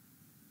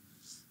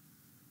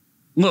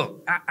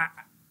 Look,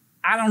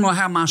 I don't know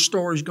how my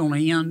story's going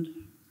to end.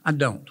 I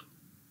don't.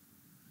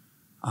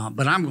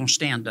 But I'm going to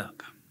stand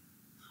up.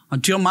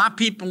 Until my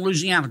people in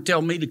Louisiana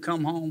tell me to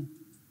come home,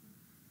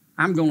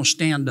 I'm going to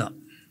stand up.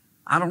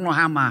 I don't know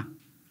how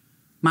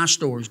my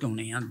story's going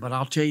to end, but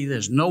I'll tell you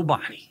this.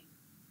 Nobody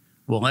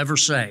will ever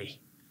say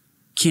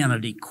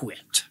Kennedy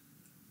quit.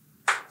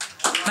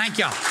 Thank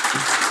y'all.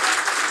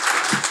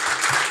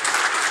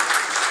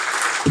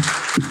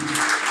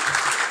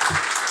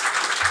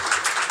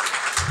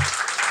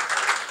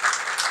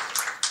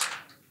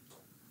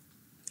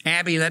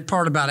 Abby, that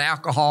part about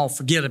alcohol,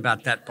 forget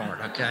about that part,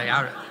 okay?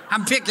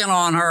 I'm picking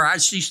on her.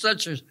 She's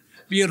such a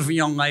beautiful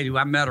young lady.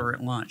 I met her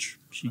at lunch.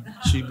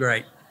 She's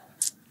great.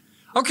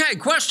 Okay,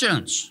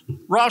 questions.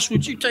 Ross,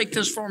 would you take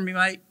this for me,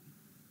 mate?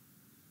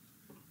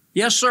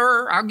 Yes,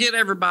 sir. I'll get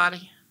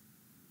everybody.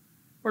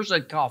 Where's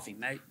that coffee,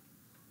 mate?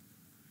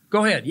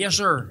 Go ahead. Yes,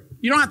 sir.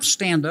 You don't have to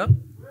stand up.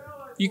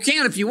 You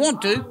can if you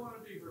want to.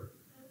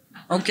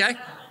 Okay.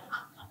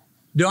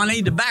 Do I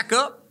need to back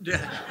up? I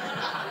spent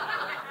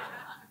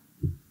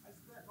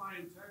my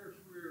entire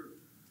career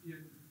in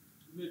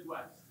the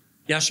Midwest.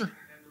 Yes, sir. And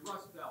the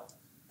Rust Belt.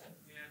 And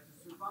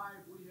to survive,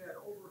 we had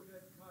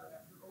overhead cut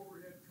after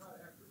overhead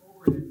cut after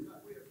overhead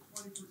cut. We had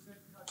 20%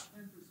 cuts,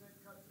 10%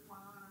 cuts. It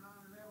went on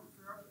and that was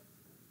forever.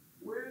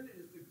 When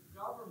is the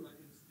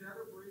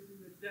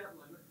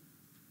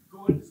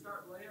going to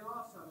start laying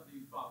off some of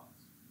these bums.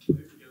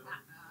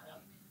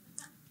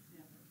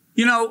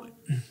 You know,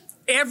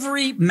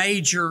 every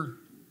major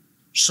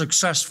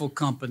successful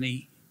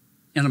company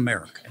in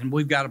America, and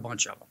we've got a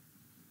bunch of them,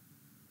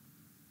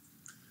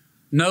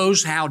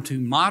 knows how to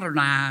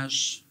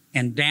modernize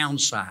and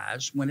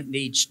downsize when it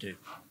needs to,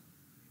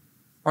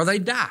 or they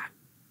die.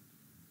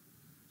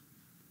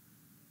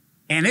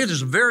 And it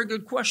is a very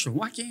good question.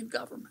 Why can't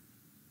government?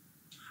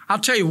 I'll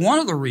tell you one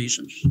of the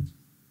reasons.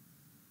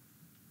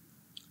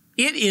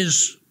 It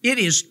is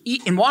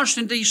in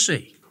Washington,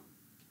 D.C.,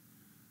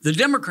 the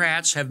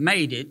Democrats have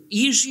made it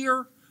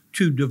easier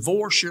to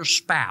divorce your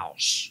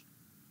spouse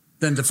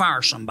than to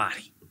fire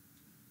somebody.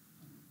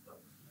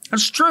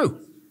 That's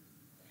true.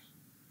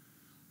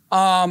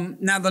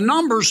 Now, the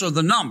numbers are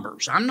the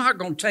numbers. I'm not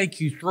going to take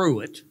you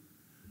through it,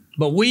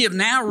 but we have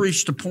now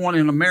reached a point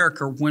in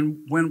America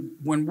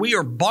when we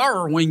are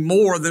borrowing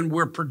more than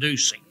we're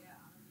producing.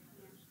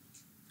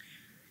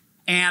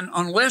 And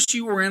unless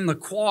you were in the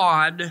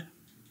quad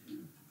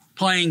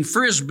playing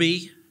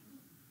Frisbee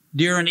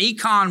during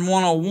Econ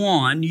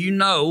 101, you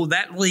know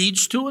that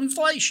leads to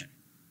inflation.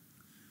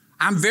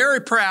 I'm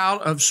very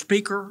proud of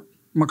Speaker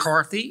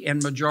McCarthy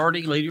and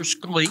Majority Leader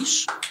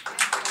Scalise.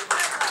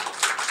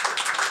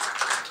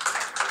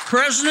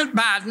 President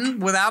Biden,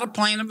 without a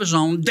plan of his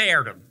own,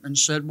 dared him and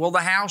said, well,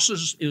 the House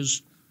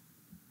is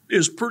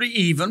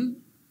pretty even.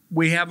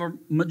 We have a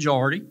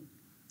majority,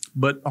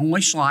 but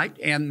only slight.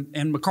 And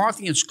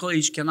McCarthy and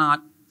Scalise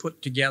cannot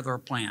put together a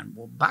plan.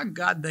 Well, by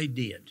God, they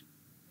did.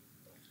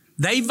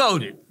 They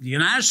voted. The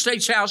United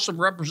States House of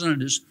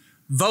Representatives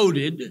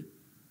voted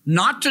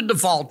not to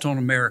default on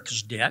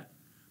America's debt,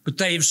 but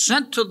they have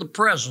sent to the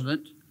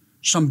president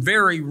some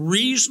very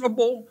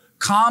reasonable,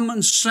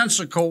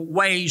 commonsensical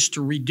ways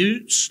to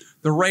reduce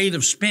the rate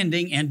of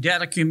spending and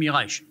debt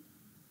accumulation.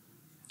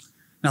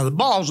 Now, the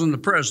ball's in the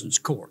president's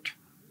court.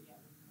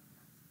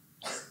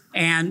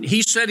 And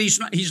he said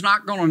he's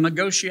not going to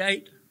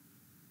negotiate.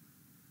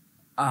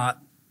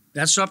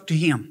 That's up to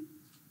him.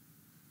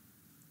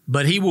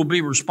 But he will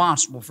be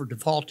responsible for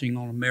defaulting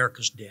on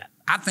America's debt.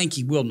 I think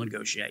he will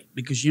negotiate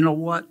because you know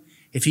what?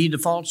 If he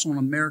defaults on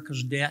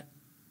America's debt,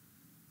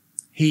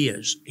 he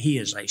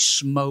is a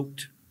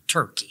smoked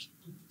turkey.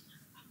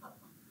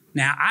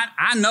 Now,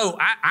 I know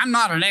I'm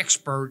not an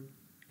expert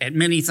at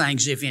many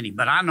things, if any,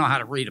 but I know how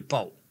to read a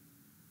poll.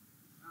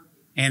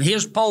 And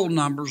his poll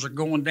numbers are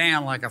going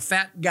down like a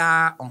fat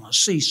guy on a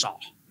seesaw.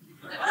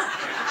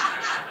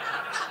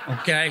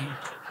 Okay?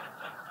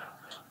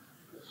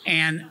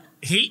 And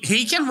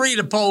he can read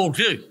a poll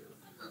too.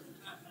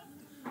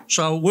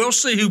 So we'll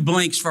see who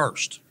blinks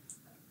first.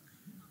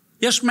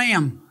 Yes,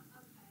 ma'am.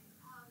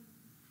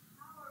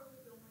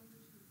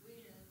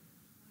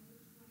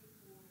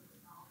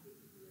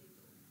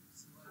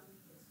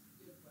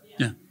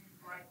 Yeah.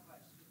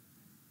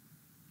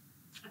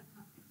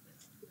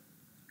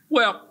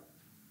 Well,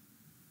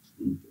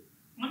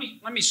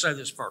 let me say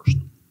this first.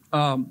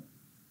 I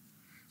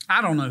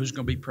don't know who's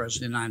going to be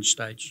president of the United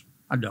States.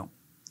 I don't.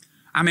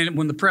 I mean,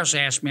 when the press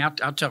asks me,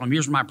 I'll tell them,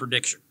 here's my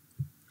prediction.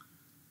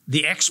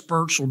 The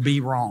experts will be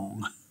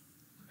wrong.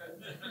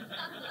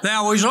 They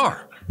always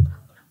are.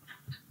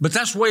 But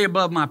that's way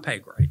above my pay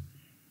grade.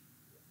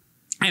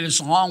 And it's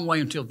a long way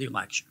until the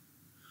election.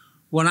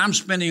 What I'm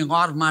spending a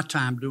lot of my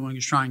time doing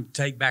is trying to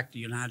take back the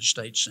United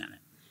States Senate.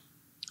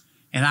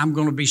 And I'm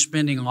going to be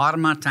spending a lot of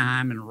my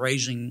time in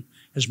raising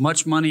as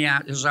much money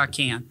out as I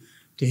can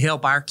to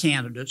help our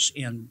candidates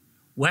in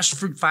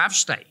five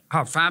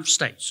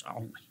states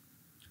only.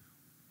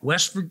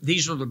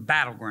 These are the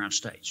battleground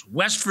states.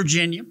 West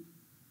Virginia,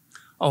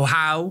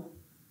 Ohio,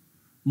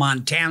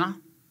 Montana,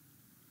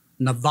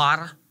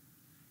 Nevada,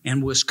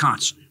 and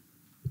Wisconsin.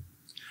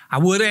 I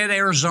would add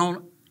Arizona,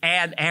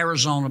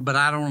 but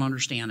I don't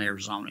understand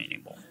Arizona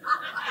anymore.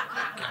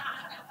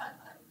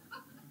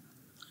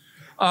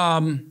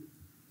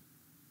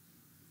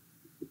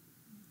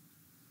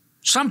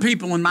 Some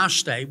people in my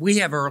state, we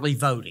have early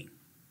voting.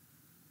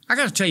 I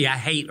got to tell you, I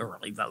hate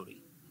early voting.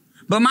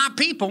 But my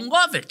people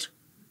love it.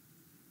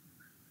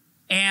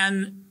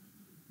 And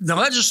the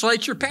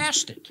legislature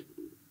passed it.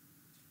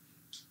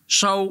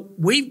 So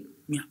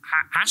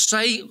I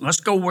say, let's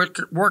go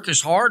work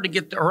as hard to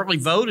get the early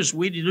vote as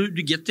we do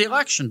to get the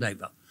election day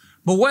vote.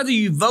 But whether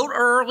you vote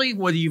early,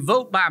 whether you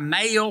vote by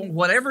mail,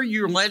 whatever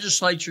your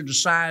legislature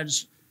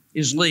decides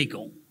is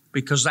legal,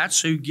 because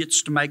that's who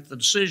gets to make the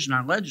decision,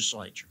 our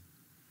legislature.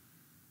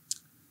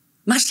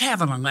 Let's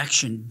have an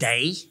election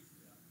day,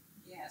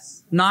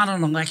 yes, not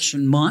an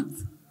election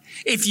month.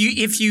 If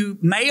you do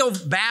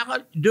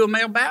a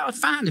mail ballot,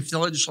 fine if the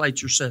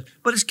legislature says,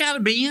 but it's got to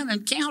be in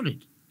and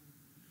counted.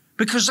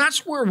 Because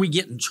that's where we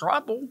get in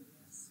trouble.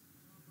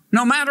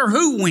 No matter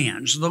who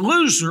wins, the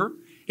loser,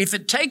 if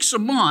it takes a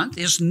month,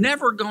 is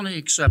never going to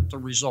accept the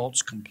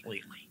results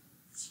completely.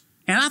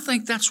 And I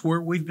think that's where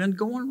we've been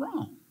going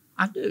wrong.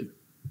 I do.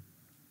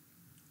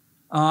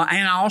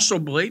 And I also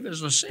believe,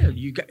 as I said,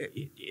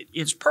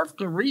 it's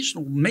perfectly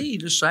reasonable to me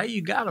to say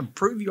you got to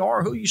prove you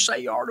are who you say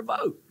you are to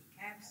vote.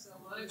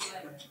 Absolutely.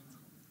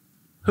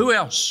 Who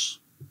else?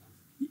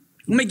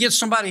 Let me get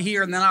somebody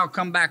here, and then I'll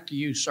come back to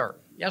you, sir.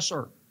 Yes,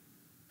 sir.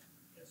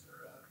 Yes,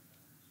 sir.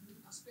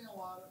 I spent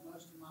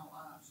most of my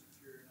life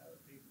securing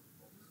other people's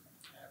borders.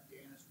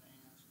 Afghanistan,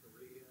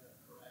 Korea,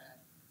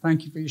 Iraq.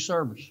 Thank you for your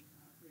service.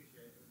 I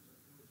appreciate it.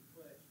 It was a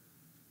pleasure.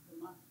 But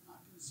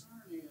my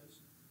concern is,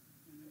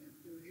 and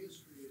through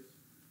history, is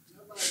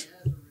nobody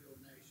has a real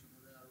nation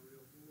without a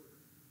real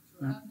border.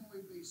 So how can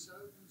we be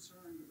so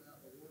concerned about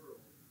the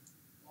world?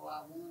 Well,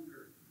 I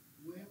wonder,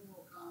 when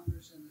will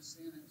Congress and the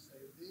Senate say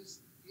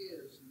this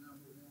is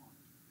number one?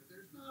 If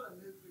there's not a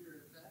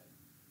nuclear attack,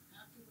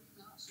 how can we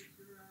not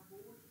secure our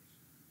borders?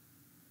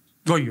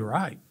 Well, you're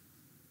right.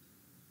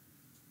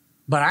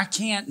 But I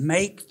can't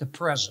make the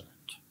president.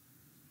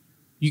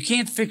 You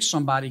can't fix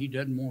somebody who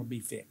doesn't want to be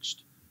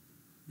fixed.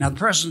 Now, the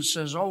president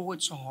says, oh,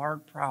 it's a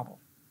hard problem.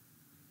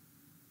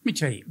 Let me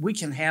tell you, we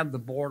can have the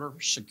border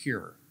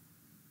secure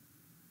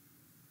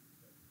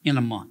in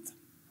a month.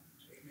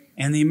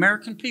 And the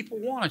American people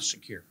want it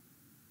secure.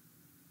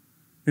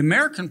 The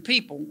American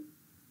people,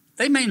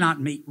 they may not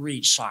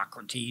read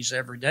Socrates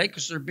every day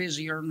because they're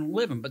busy earning a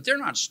living, but they're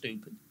not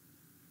stupid.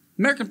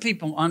 American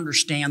people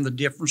understand the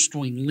difference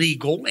between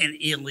legal and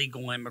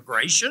illegal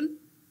immigration.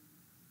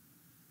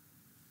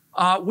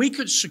 We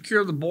could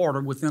secure the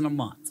border within a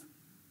month.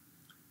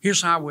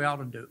 Here's how we ought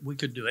to do it. We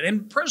could do it.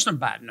 And President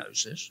Biden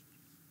knows this.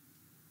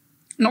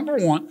 Number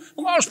one,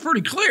 the law is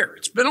pretty clear.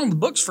 It's been on the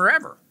books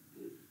forever.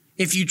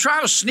 If you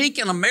try to sneak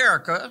in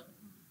America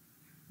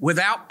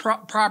without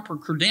proper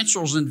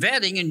credentials and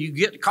vetting and you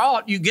get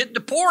caught, you get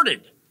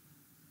deported.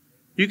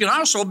 You can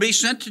also be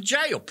sent to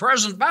jail.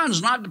 President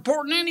Biden's not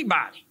deporting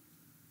anybody.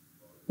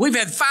 We've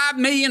had 5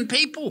 million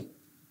people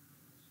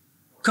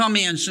come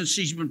in since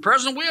he's been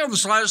president. We have the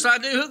slightest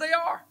idea who they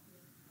are.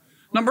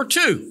 Number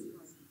two,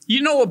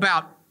 you know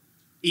about,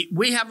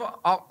 we have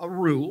a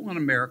rule in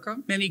America,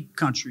 many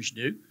countries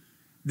do,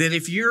 that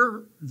if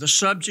you're the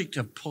subject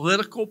of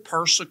political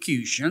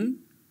persecution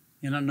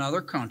in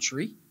another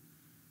country,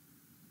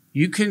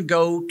 you can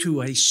go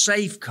to a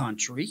safe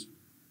country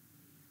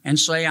and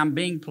say, I'm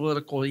being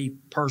politically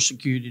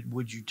persecuted,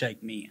 would you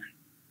take me in?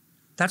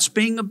 That's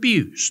being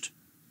abused.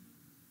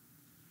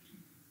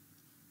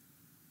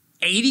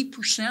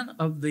 80%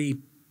 of the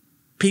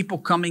people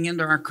coming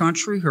into our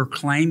country who are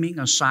claiming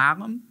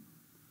asylum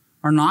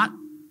are not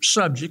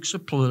subjects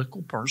of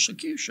political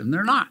persecution.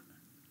 They're not.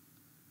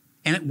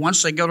 And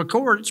once they go to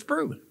court, it's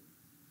proven.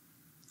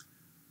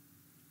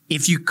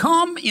 If you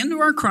come into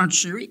our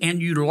country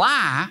and you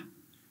lie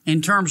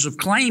in terms of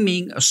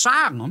claiming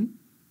asylum,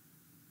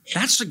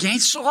 that's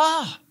against the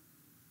law.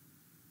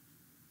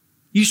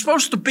 You're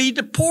supposed to be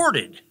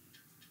deported.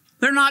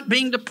 They're not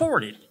being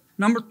deported.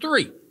 Number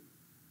three,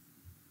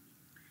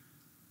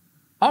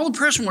 all the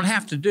president would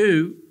have to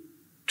do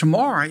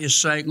tomorrow is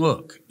say,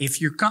 look, if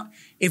you come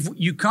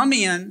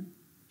in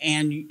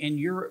and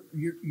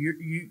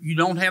you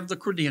don't have the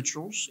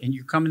credentials and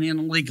you're coming in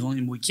illegally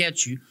and we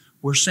catch you,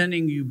 we're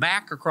sending you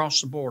back across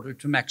the border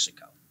to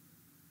Mexico.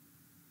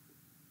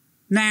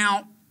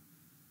 Now,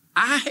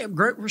 I have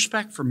great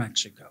respect for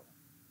Mexico.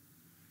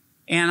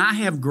 And I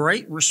have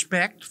great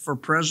respect for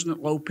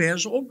President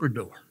Lopez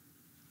Obrador.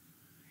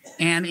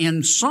 And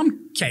in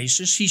some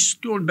cases, he's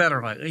doing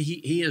better lately.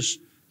 He has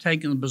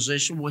taken the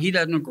position, well, he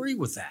doesn't agree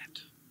with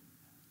that,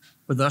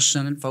 with us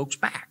sending folks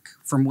back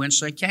from whence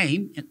they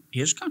came in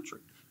his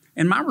country.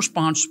 And my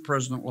response to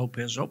President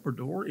Lopez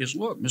Obrador is,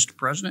 look, Mr.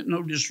 President,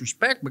 no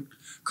disrespect, but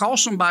call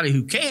somebody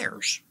who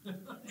cares.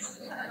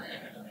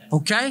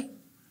 Okay?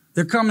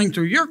 They're coming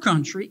through your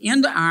country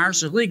into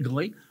ours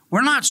illegally.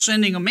 We're not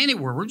sending them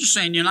anywhere. We're just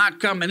saying you're not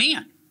coming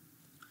in.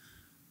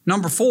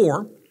 Number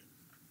four,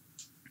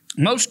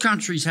 most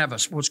countries have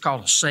what's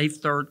called a safe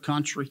third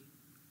country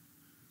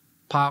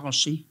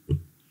policy.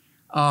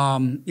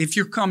 If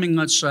you're coming,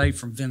 let's say,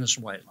 from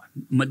Venezuela,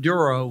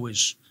 Maduro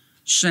is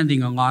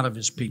sending a lot of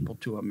his people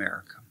to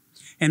America.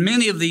 And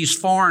many of these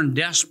foreign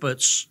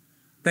despots,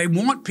 they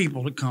want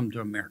people to come to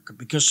America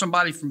because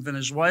somebody from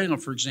Venezuela,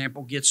 for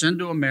example, gets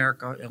into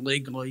America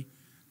illegally.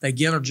 They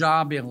get a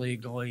job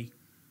illegally.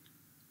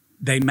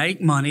 They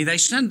make money. They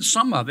send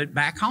some of it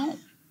back home.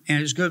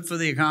 And it's good for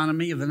the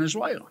economy of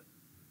Venezuela.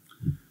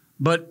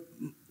 But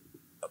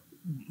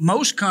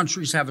most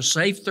countries have a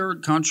safe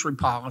third country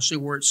policy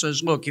where it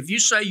says, look, if you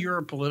say you're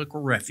a political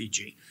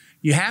refugee,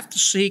 you have to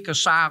seek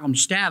asylum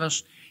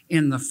status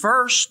in the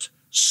first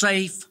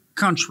safe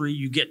country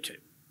you get to.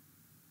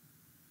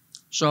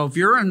 So if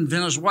you're in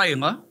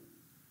Venezuela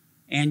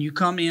and you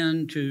come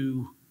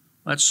into,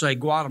 let's say,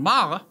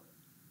 Guatemala,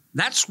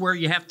 that's where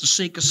you have to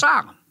seek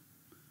asylum.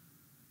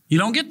 You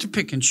don't get to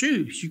pick and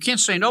choose. You can't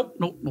say, nope,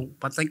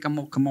 I think I'm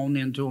going to come on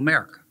into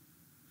America.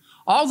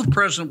 All the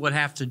president would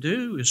have to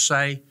do is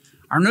say,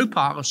 our new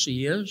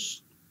policy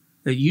is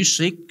that you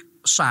seek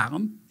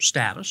asylum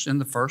status in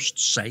the first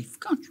safe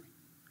country.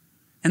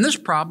 And this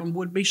problem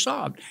would be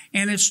solved.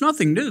 And it's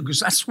nothing new because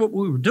that's what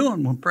we were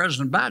doing when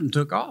President Biden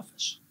took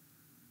office.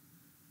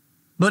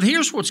 But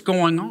here's what's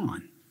going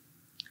on.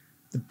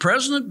 The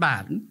President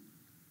Biden,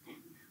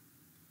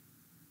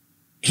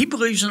 he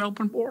believes in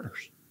open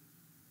borders.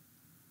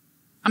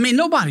 I mean,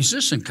 nobody's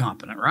this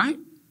incompetent, right?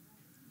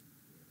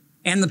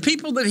 And the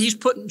people that he's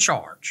put in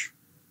charge,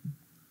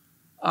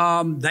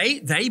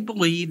 they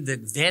believe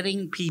that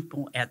vetting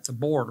people at the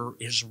border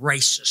is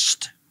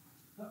racist.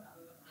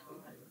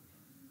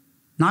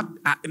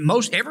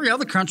 Every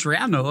other country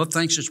I know of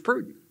thinks it's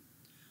prudent.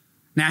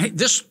 Now,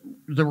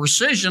 the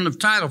rescission of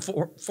Title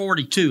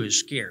 42 has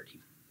scared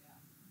him.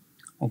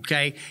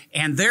 Okay,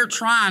 and they're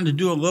trying to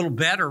do a little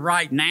better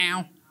right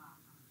now,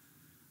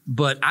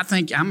 but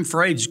I'm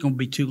afraid it's going to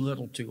be too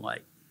little, too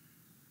late.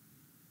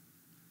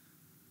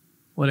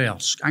 What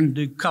else? I can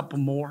do a couple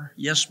more.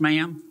 Yes,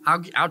 ma'am.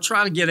 I'll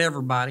try to get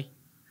everybody.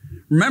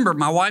 Remember,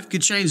 my wife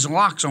could change the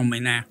locks on me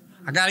now.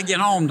 I got to get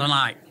home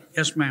tonight.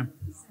 Yes, ma'am.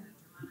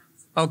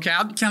 Okay,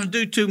 can I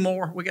do two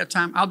more? We got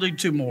time? I'll do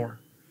two more.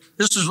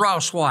 This is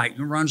Ross White,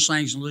 who runs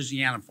things in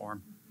Louisiana for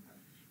him.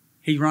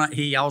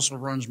 He also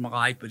runs my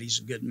life, but he's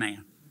a good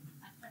man.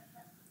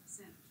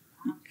 Senator,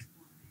 I just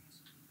want to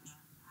ask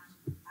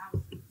you, I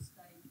was with the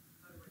state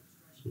voter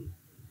registration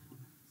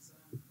method, so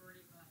I'm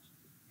pretty much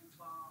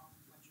involved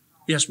in what you're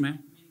talking Yes, ma'am.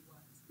 about in many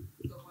ways.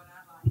 But what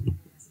I'd like to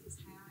ask is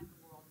how in the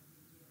world do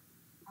we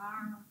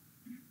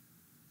get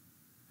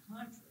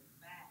our country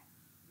back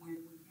when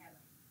we have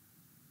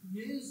a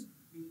news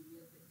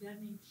media that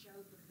doesn't even show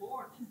the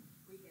border?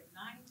 We have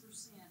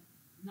 90%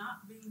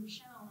 not being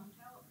shown on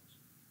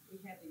television. We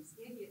have these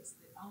idiots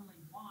that only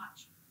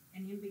watch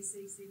an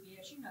NBC,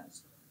 CBS, you know the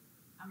story.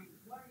 I mean,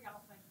 what are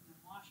y'all thinking in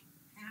Washington?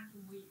 How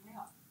can we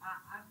help?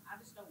 I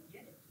just don't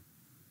get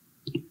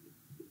it.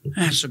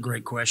 That's a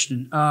great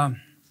question. And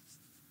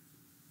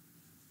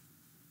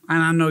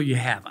I know you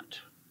haven't,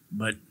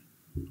 but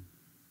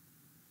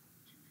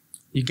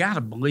you got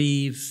to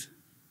believe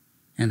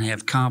and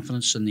have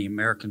confidence in the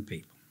American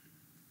people.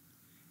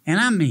 And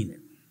I mean it.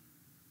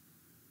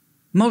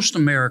 Most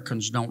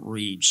Americans don't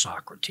read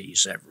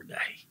Socrates every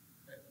day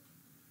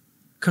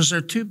because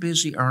they're too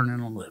busy earning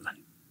a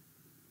living.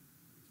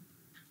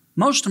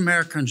 Most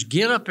Americans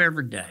get up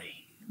every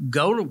day,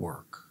 go to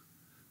work,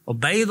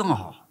 obey the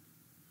law,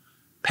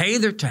 pay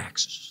their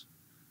taxes,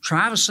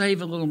 try to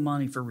save a little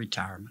money for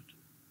retirement,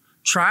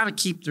 try to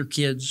teach their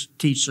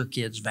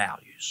kids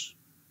values.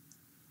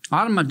 A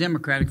lot of my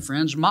Democratic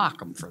friends mock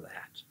them for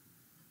that.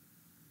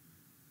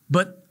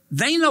 But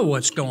they know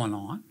what's going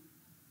on.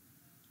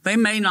 They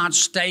may not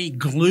stay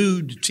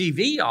glued to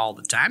TV all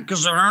the time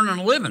because they're earning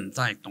a living,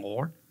 thank the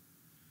Lord.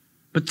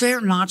 But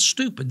they're not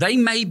stupid. They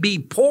may be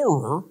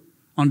poorer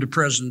under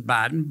President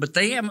Biden, but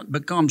they haven't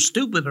become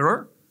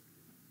stupider.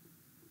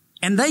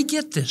 And they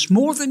get this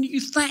more than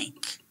you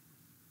think.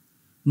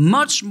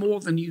 Much more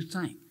than you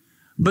think.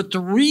 But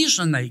the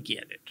reason they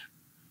get it,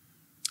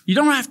 you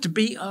don't have to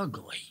be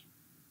ugly.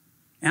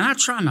 And I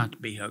try not to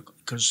be ugly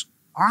because,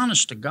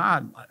 honest to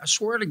God, I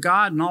swear to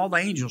God and all the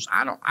angels,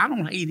 I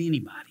don't hate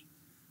anybody.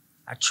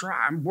 I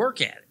try and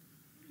work at it.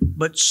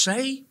 But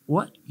say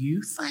what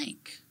you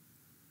think.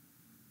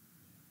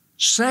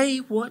 Say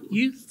what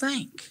you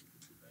think.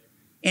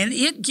 And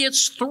it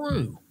gets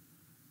through.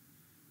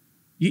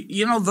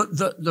 You know,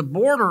 the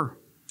border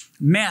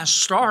mess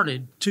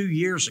started 2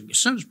 years ago, as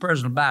soon as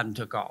President Biden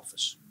took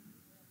office.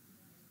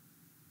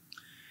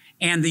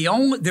 And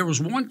there was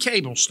one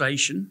cable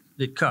station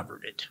that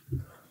covered it.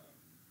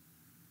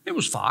 It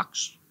was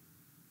Fox.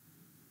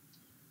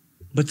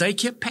 But they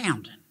kept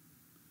pounding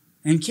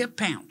and kept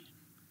pounding.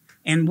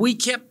 And we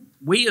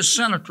as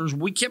senators,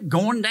 we kept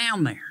going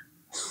down there.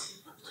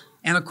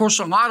 And of course,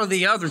 a lot of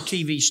the other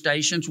TV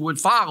stations would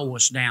follow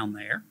us down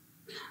there.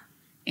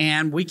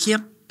 And we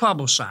kept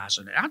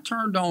publicizing it.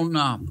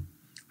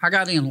 I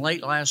got in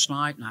late last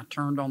night and I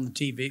turned on the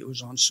TV. It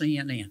was on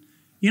CNN.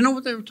 You know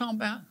what they were talking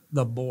about?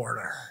 The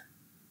border.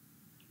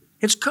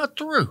 It's cut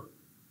through.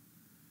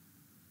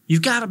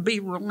 You've got to be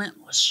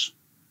relentless.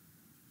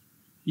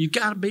 You've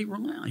got to be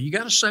relentless. You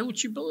got to say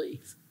what you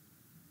believe.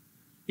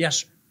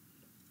 Yes, sir.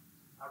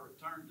 I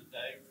returned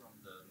today from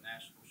the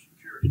National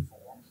Security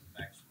Forum at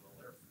Maxwell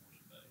Air Force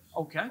Base.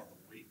 Okay. For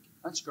the week.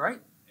 That's great.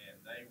 And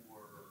they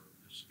were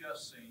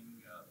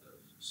discussing, the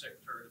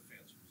Secretary of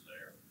Defense was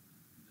there,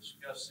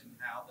 discussing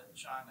how that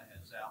China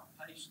has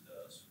outpaced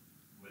us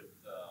with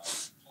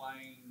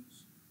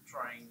planes,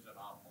 trains, and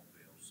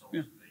automobiles, so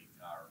to speak.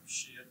 Our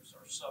ships,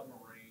 our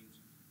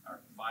submarines, our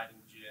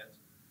fighting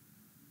jets.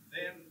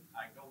 Then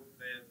I go to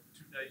bed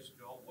 2 days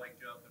ago, wake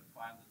up and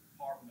find the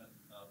Department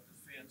of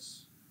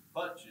Defense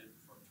budget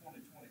for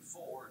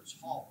 2024 is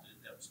halted.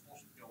 That was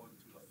supposed to go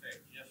into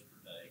effect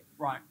yesterday.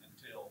 Right.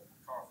 Until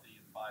McCarthy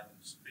and Biden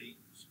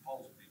speak,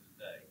 supposedly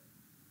today.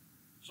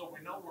 So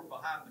we know we're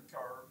behind the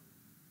curve.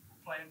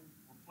 We're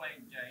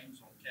playing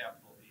games on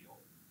Capitol Hill.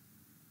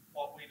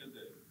 What we to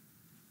do?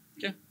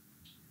 Okay.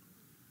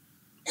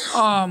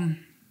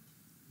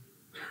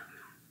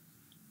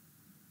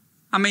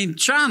 I mean,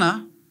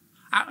 China,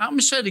 let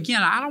me say it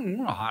again, I don't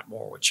want a hot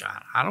war with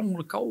China. I don't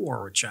want a cold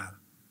war with China.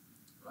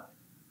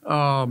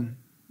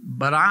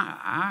 But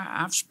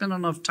I've spent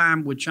enough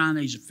time with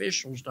Chinese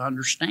officials to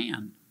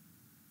understand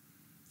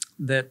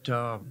that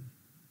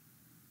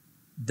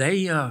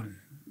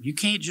you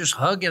can't just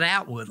hug it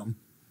out with them.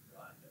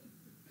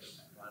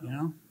 You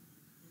know?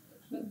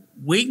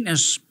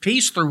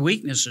 peace through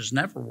weakness has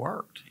never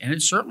worked. And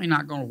it's certainly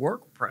not going to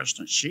work with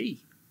President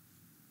Xi.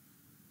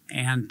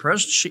 And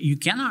President Xi, you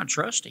cannot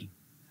trust him.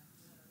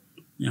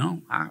 You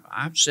know,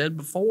 I've said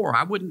before,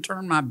 I wouldn't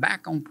turn my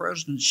back on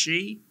President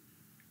Xi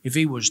if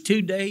he was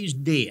 2 days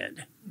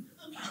dead.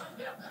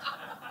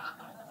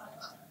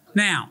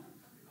 Now,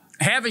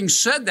 having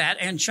said that,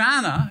 and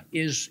China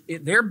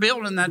they're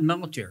building that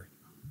military.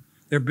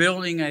 They're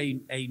building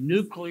a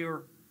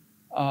nuclear,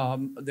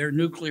 their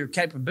nuclear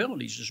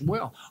capabilities as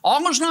well.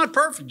 All is not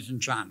perfect in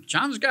China.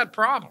 China's got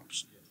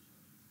problems.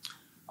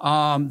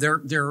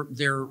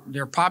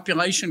 Their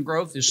population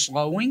growth is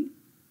slowing.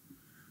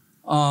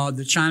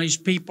 The Chinese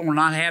people are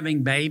not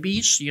having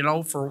babies. You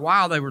know, for a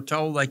while they were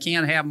told they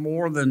can't have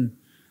more than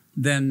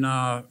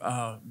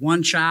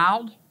one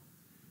child.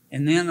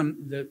 And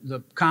then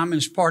the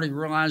Communist Party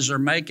realized they're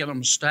making a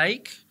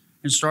mistake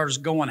and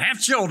started going,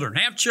 have children.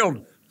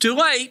 Too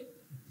late.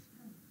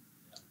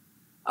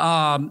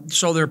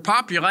 So their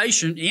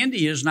population,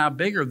 India is now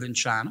bigger than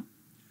China.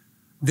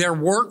 Their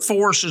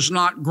workforce is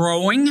not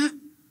growing.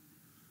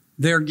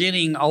 They're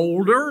getting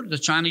older. The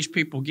Chinese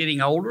people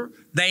getting older.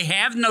 They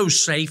have no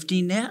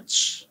safety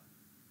nets.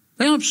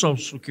 They don't have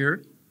Social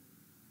Security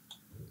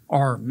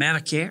or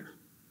Medicare.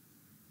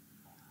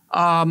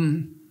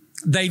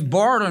 They've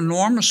borrowed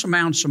enormous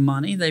amounts of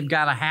money. They've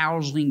got a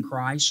housing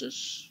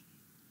crisis.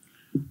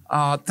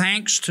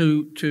 Thanks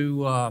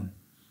to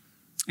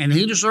and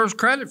he deserves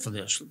credit for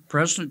this.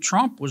 President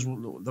Trump was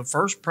the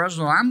first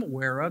president I'm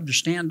aware of to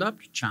stand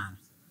up to China.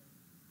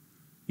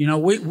 You know,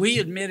 we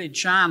admitted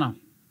China.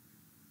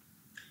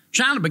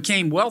 China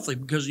became wealthy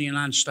because of the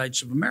United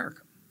States of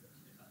America.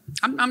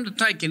 I'm not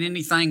taking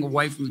anything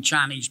away from the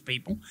Chinese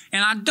people,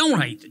 and I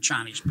don't hate the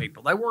Chinese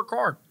people. They work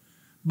hard.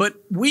 But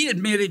we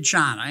admitted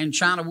China, and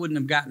China wouldn't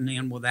have gotten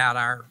in without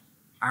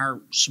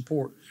our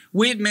support.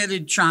 We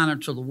admitted China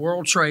to the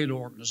World Trade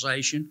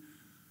Organization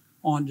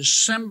on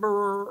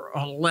December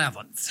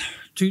 11th,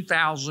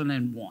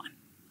 2001.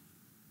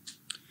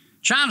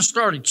 China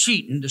started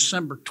cheating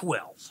December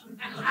 12th.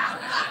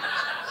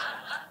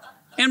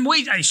 And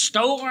they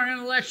stole our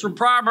intellectual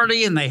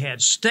property, and they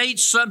had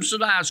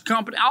state-subsidized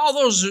company. All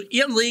those are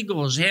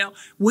illegal as hell.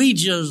 We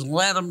just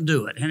let them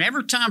do it. And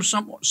every time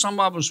some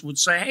of us would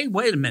say, hey,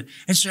 wait a minute,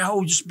 and say,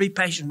 oh, just be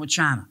patient with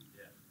China.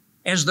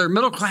 As their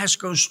middle class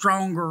goes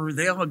stronger,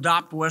 they'll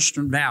adopt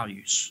Western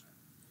values.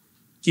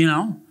 You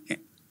know?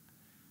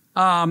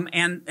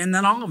 And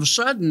then all of a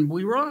sudden,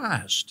 we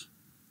realized.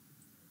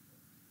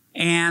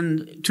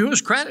 And to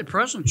his credit,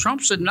 President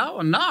Trump said, no,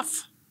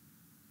 enough.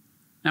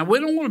 Now, we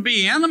don't want to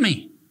be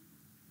enemy,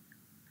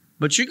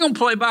 but you're going to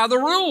play by the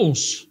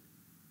rules.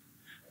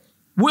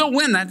 We'll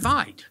win that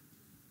fight.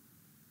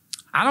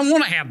 I don't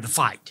want to have the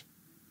fight,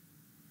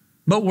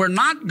 but we're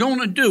not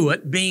going to do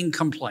it being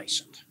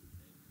complacent.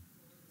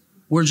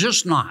 We're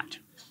just not.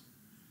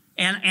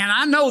 And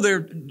I know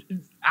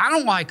I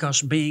don't like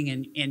us being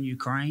in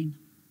Ukraine,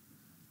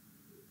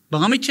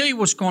 but let me tell you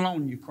what's going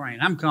on in Ukraine.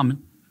 I'm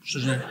coming,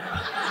 Suzanne.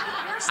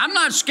 I'm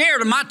not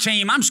scared of my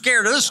team. I'm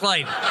scared of this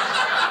lady.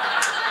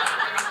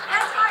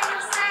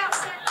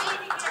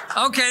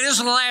 Okay, this is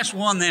the last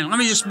one then. Let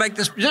me just make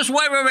this, wait,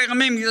 let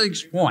me make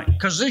this point,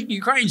 because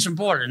Ukraine's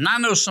important, and I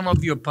know some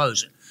of you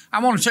oppose it.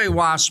 I want to tell you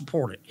why I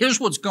support it. Here's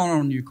what's going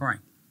on in Ukraine.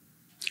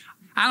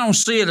 I don't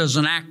see it as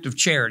an act of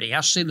charity.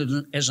 I see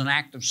it as an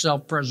act of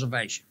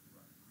self-preservation.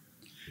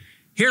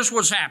 Here's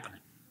what's happening.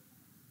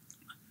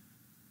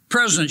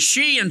 President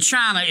Xi in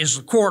China is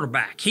the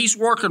quarterback. He's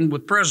working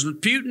with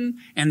President Putin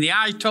and the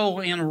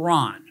Ayatollah in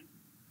Iran.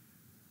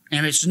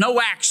 And it's no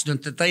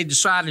accident that they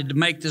decided to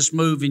make this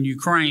move in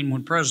Ukraine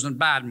when President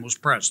Biden was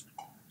president.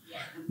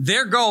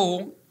 Their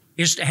goal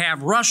is to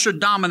have Russia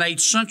dominate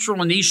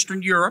Central and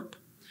Eastern Europe,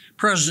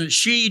 President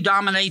Xi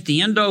dominate the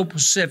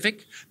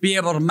Indo-Pacific, be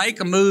able to make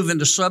a move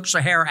into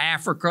sub-Saharan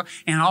Africa,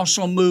 and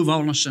also move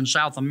on us in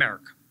South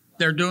America.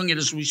 They're doing it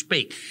as we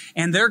speak.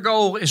 And their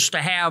goal is to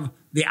have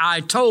the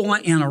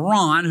Ayatollah in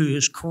Iran, who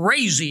is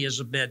crazy as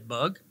a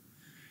bedbug,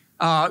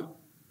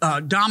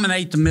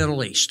 dominate the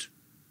Middle East.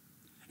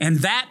 And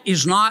that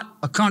is not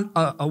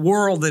a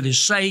world that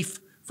is safe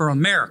for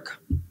America.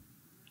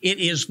 It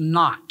is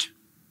not.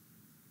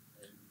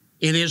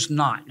 It is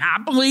not. Now,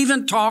 I believe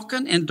in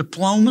talking and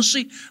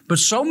diplomacy, but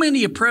so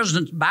many of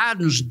President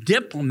Biden's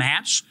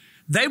diplomats,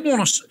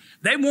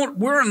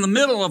 we're in the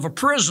middle of a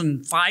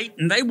prison fight,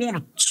 and they want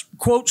to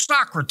quote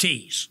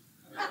Socrates.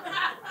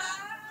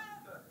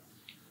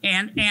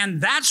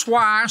 And that's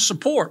why I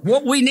support.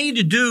 What we need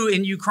to do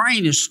in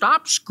Ukraine is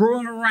stop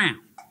screwing around.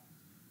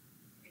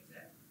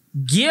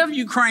 Give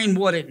Ukraine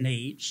what it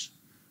needs.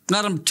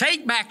 Let them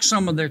take back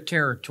some of their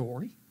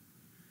territory.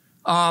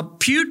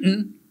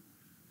 Putin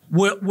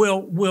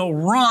will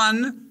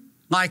run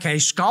like a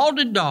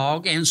scalded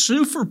dog and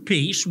sue for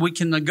peace. We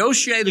can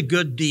negotiate a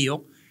good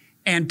deal,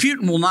 and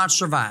Putin will not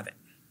survive it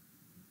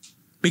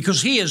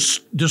because he has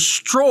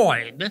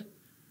destroyed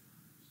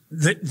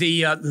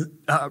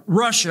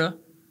Russia,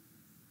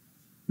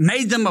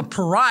 made them a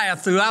pariah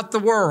throughout the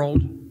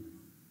world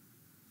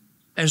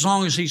as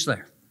long as he's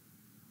there.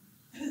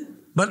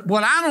 But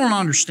what I don't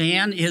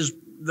understand is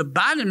the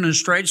Biden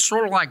administration is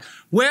sort of like,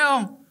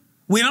 well,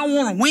 we don't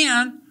want to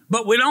win,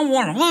 but we don't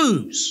want to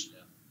lose.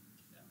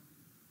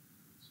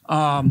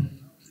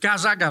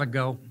 Guys, I got to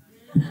go.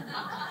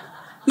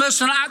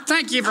 Listen, I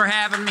thank you for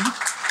having me.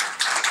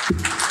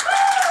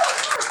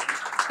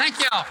 Thank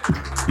y'all.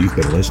 You've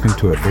been listening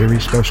to a very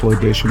special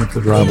edition of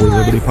the Driveway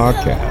Liberty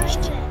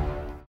Podcast.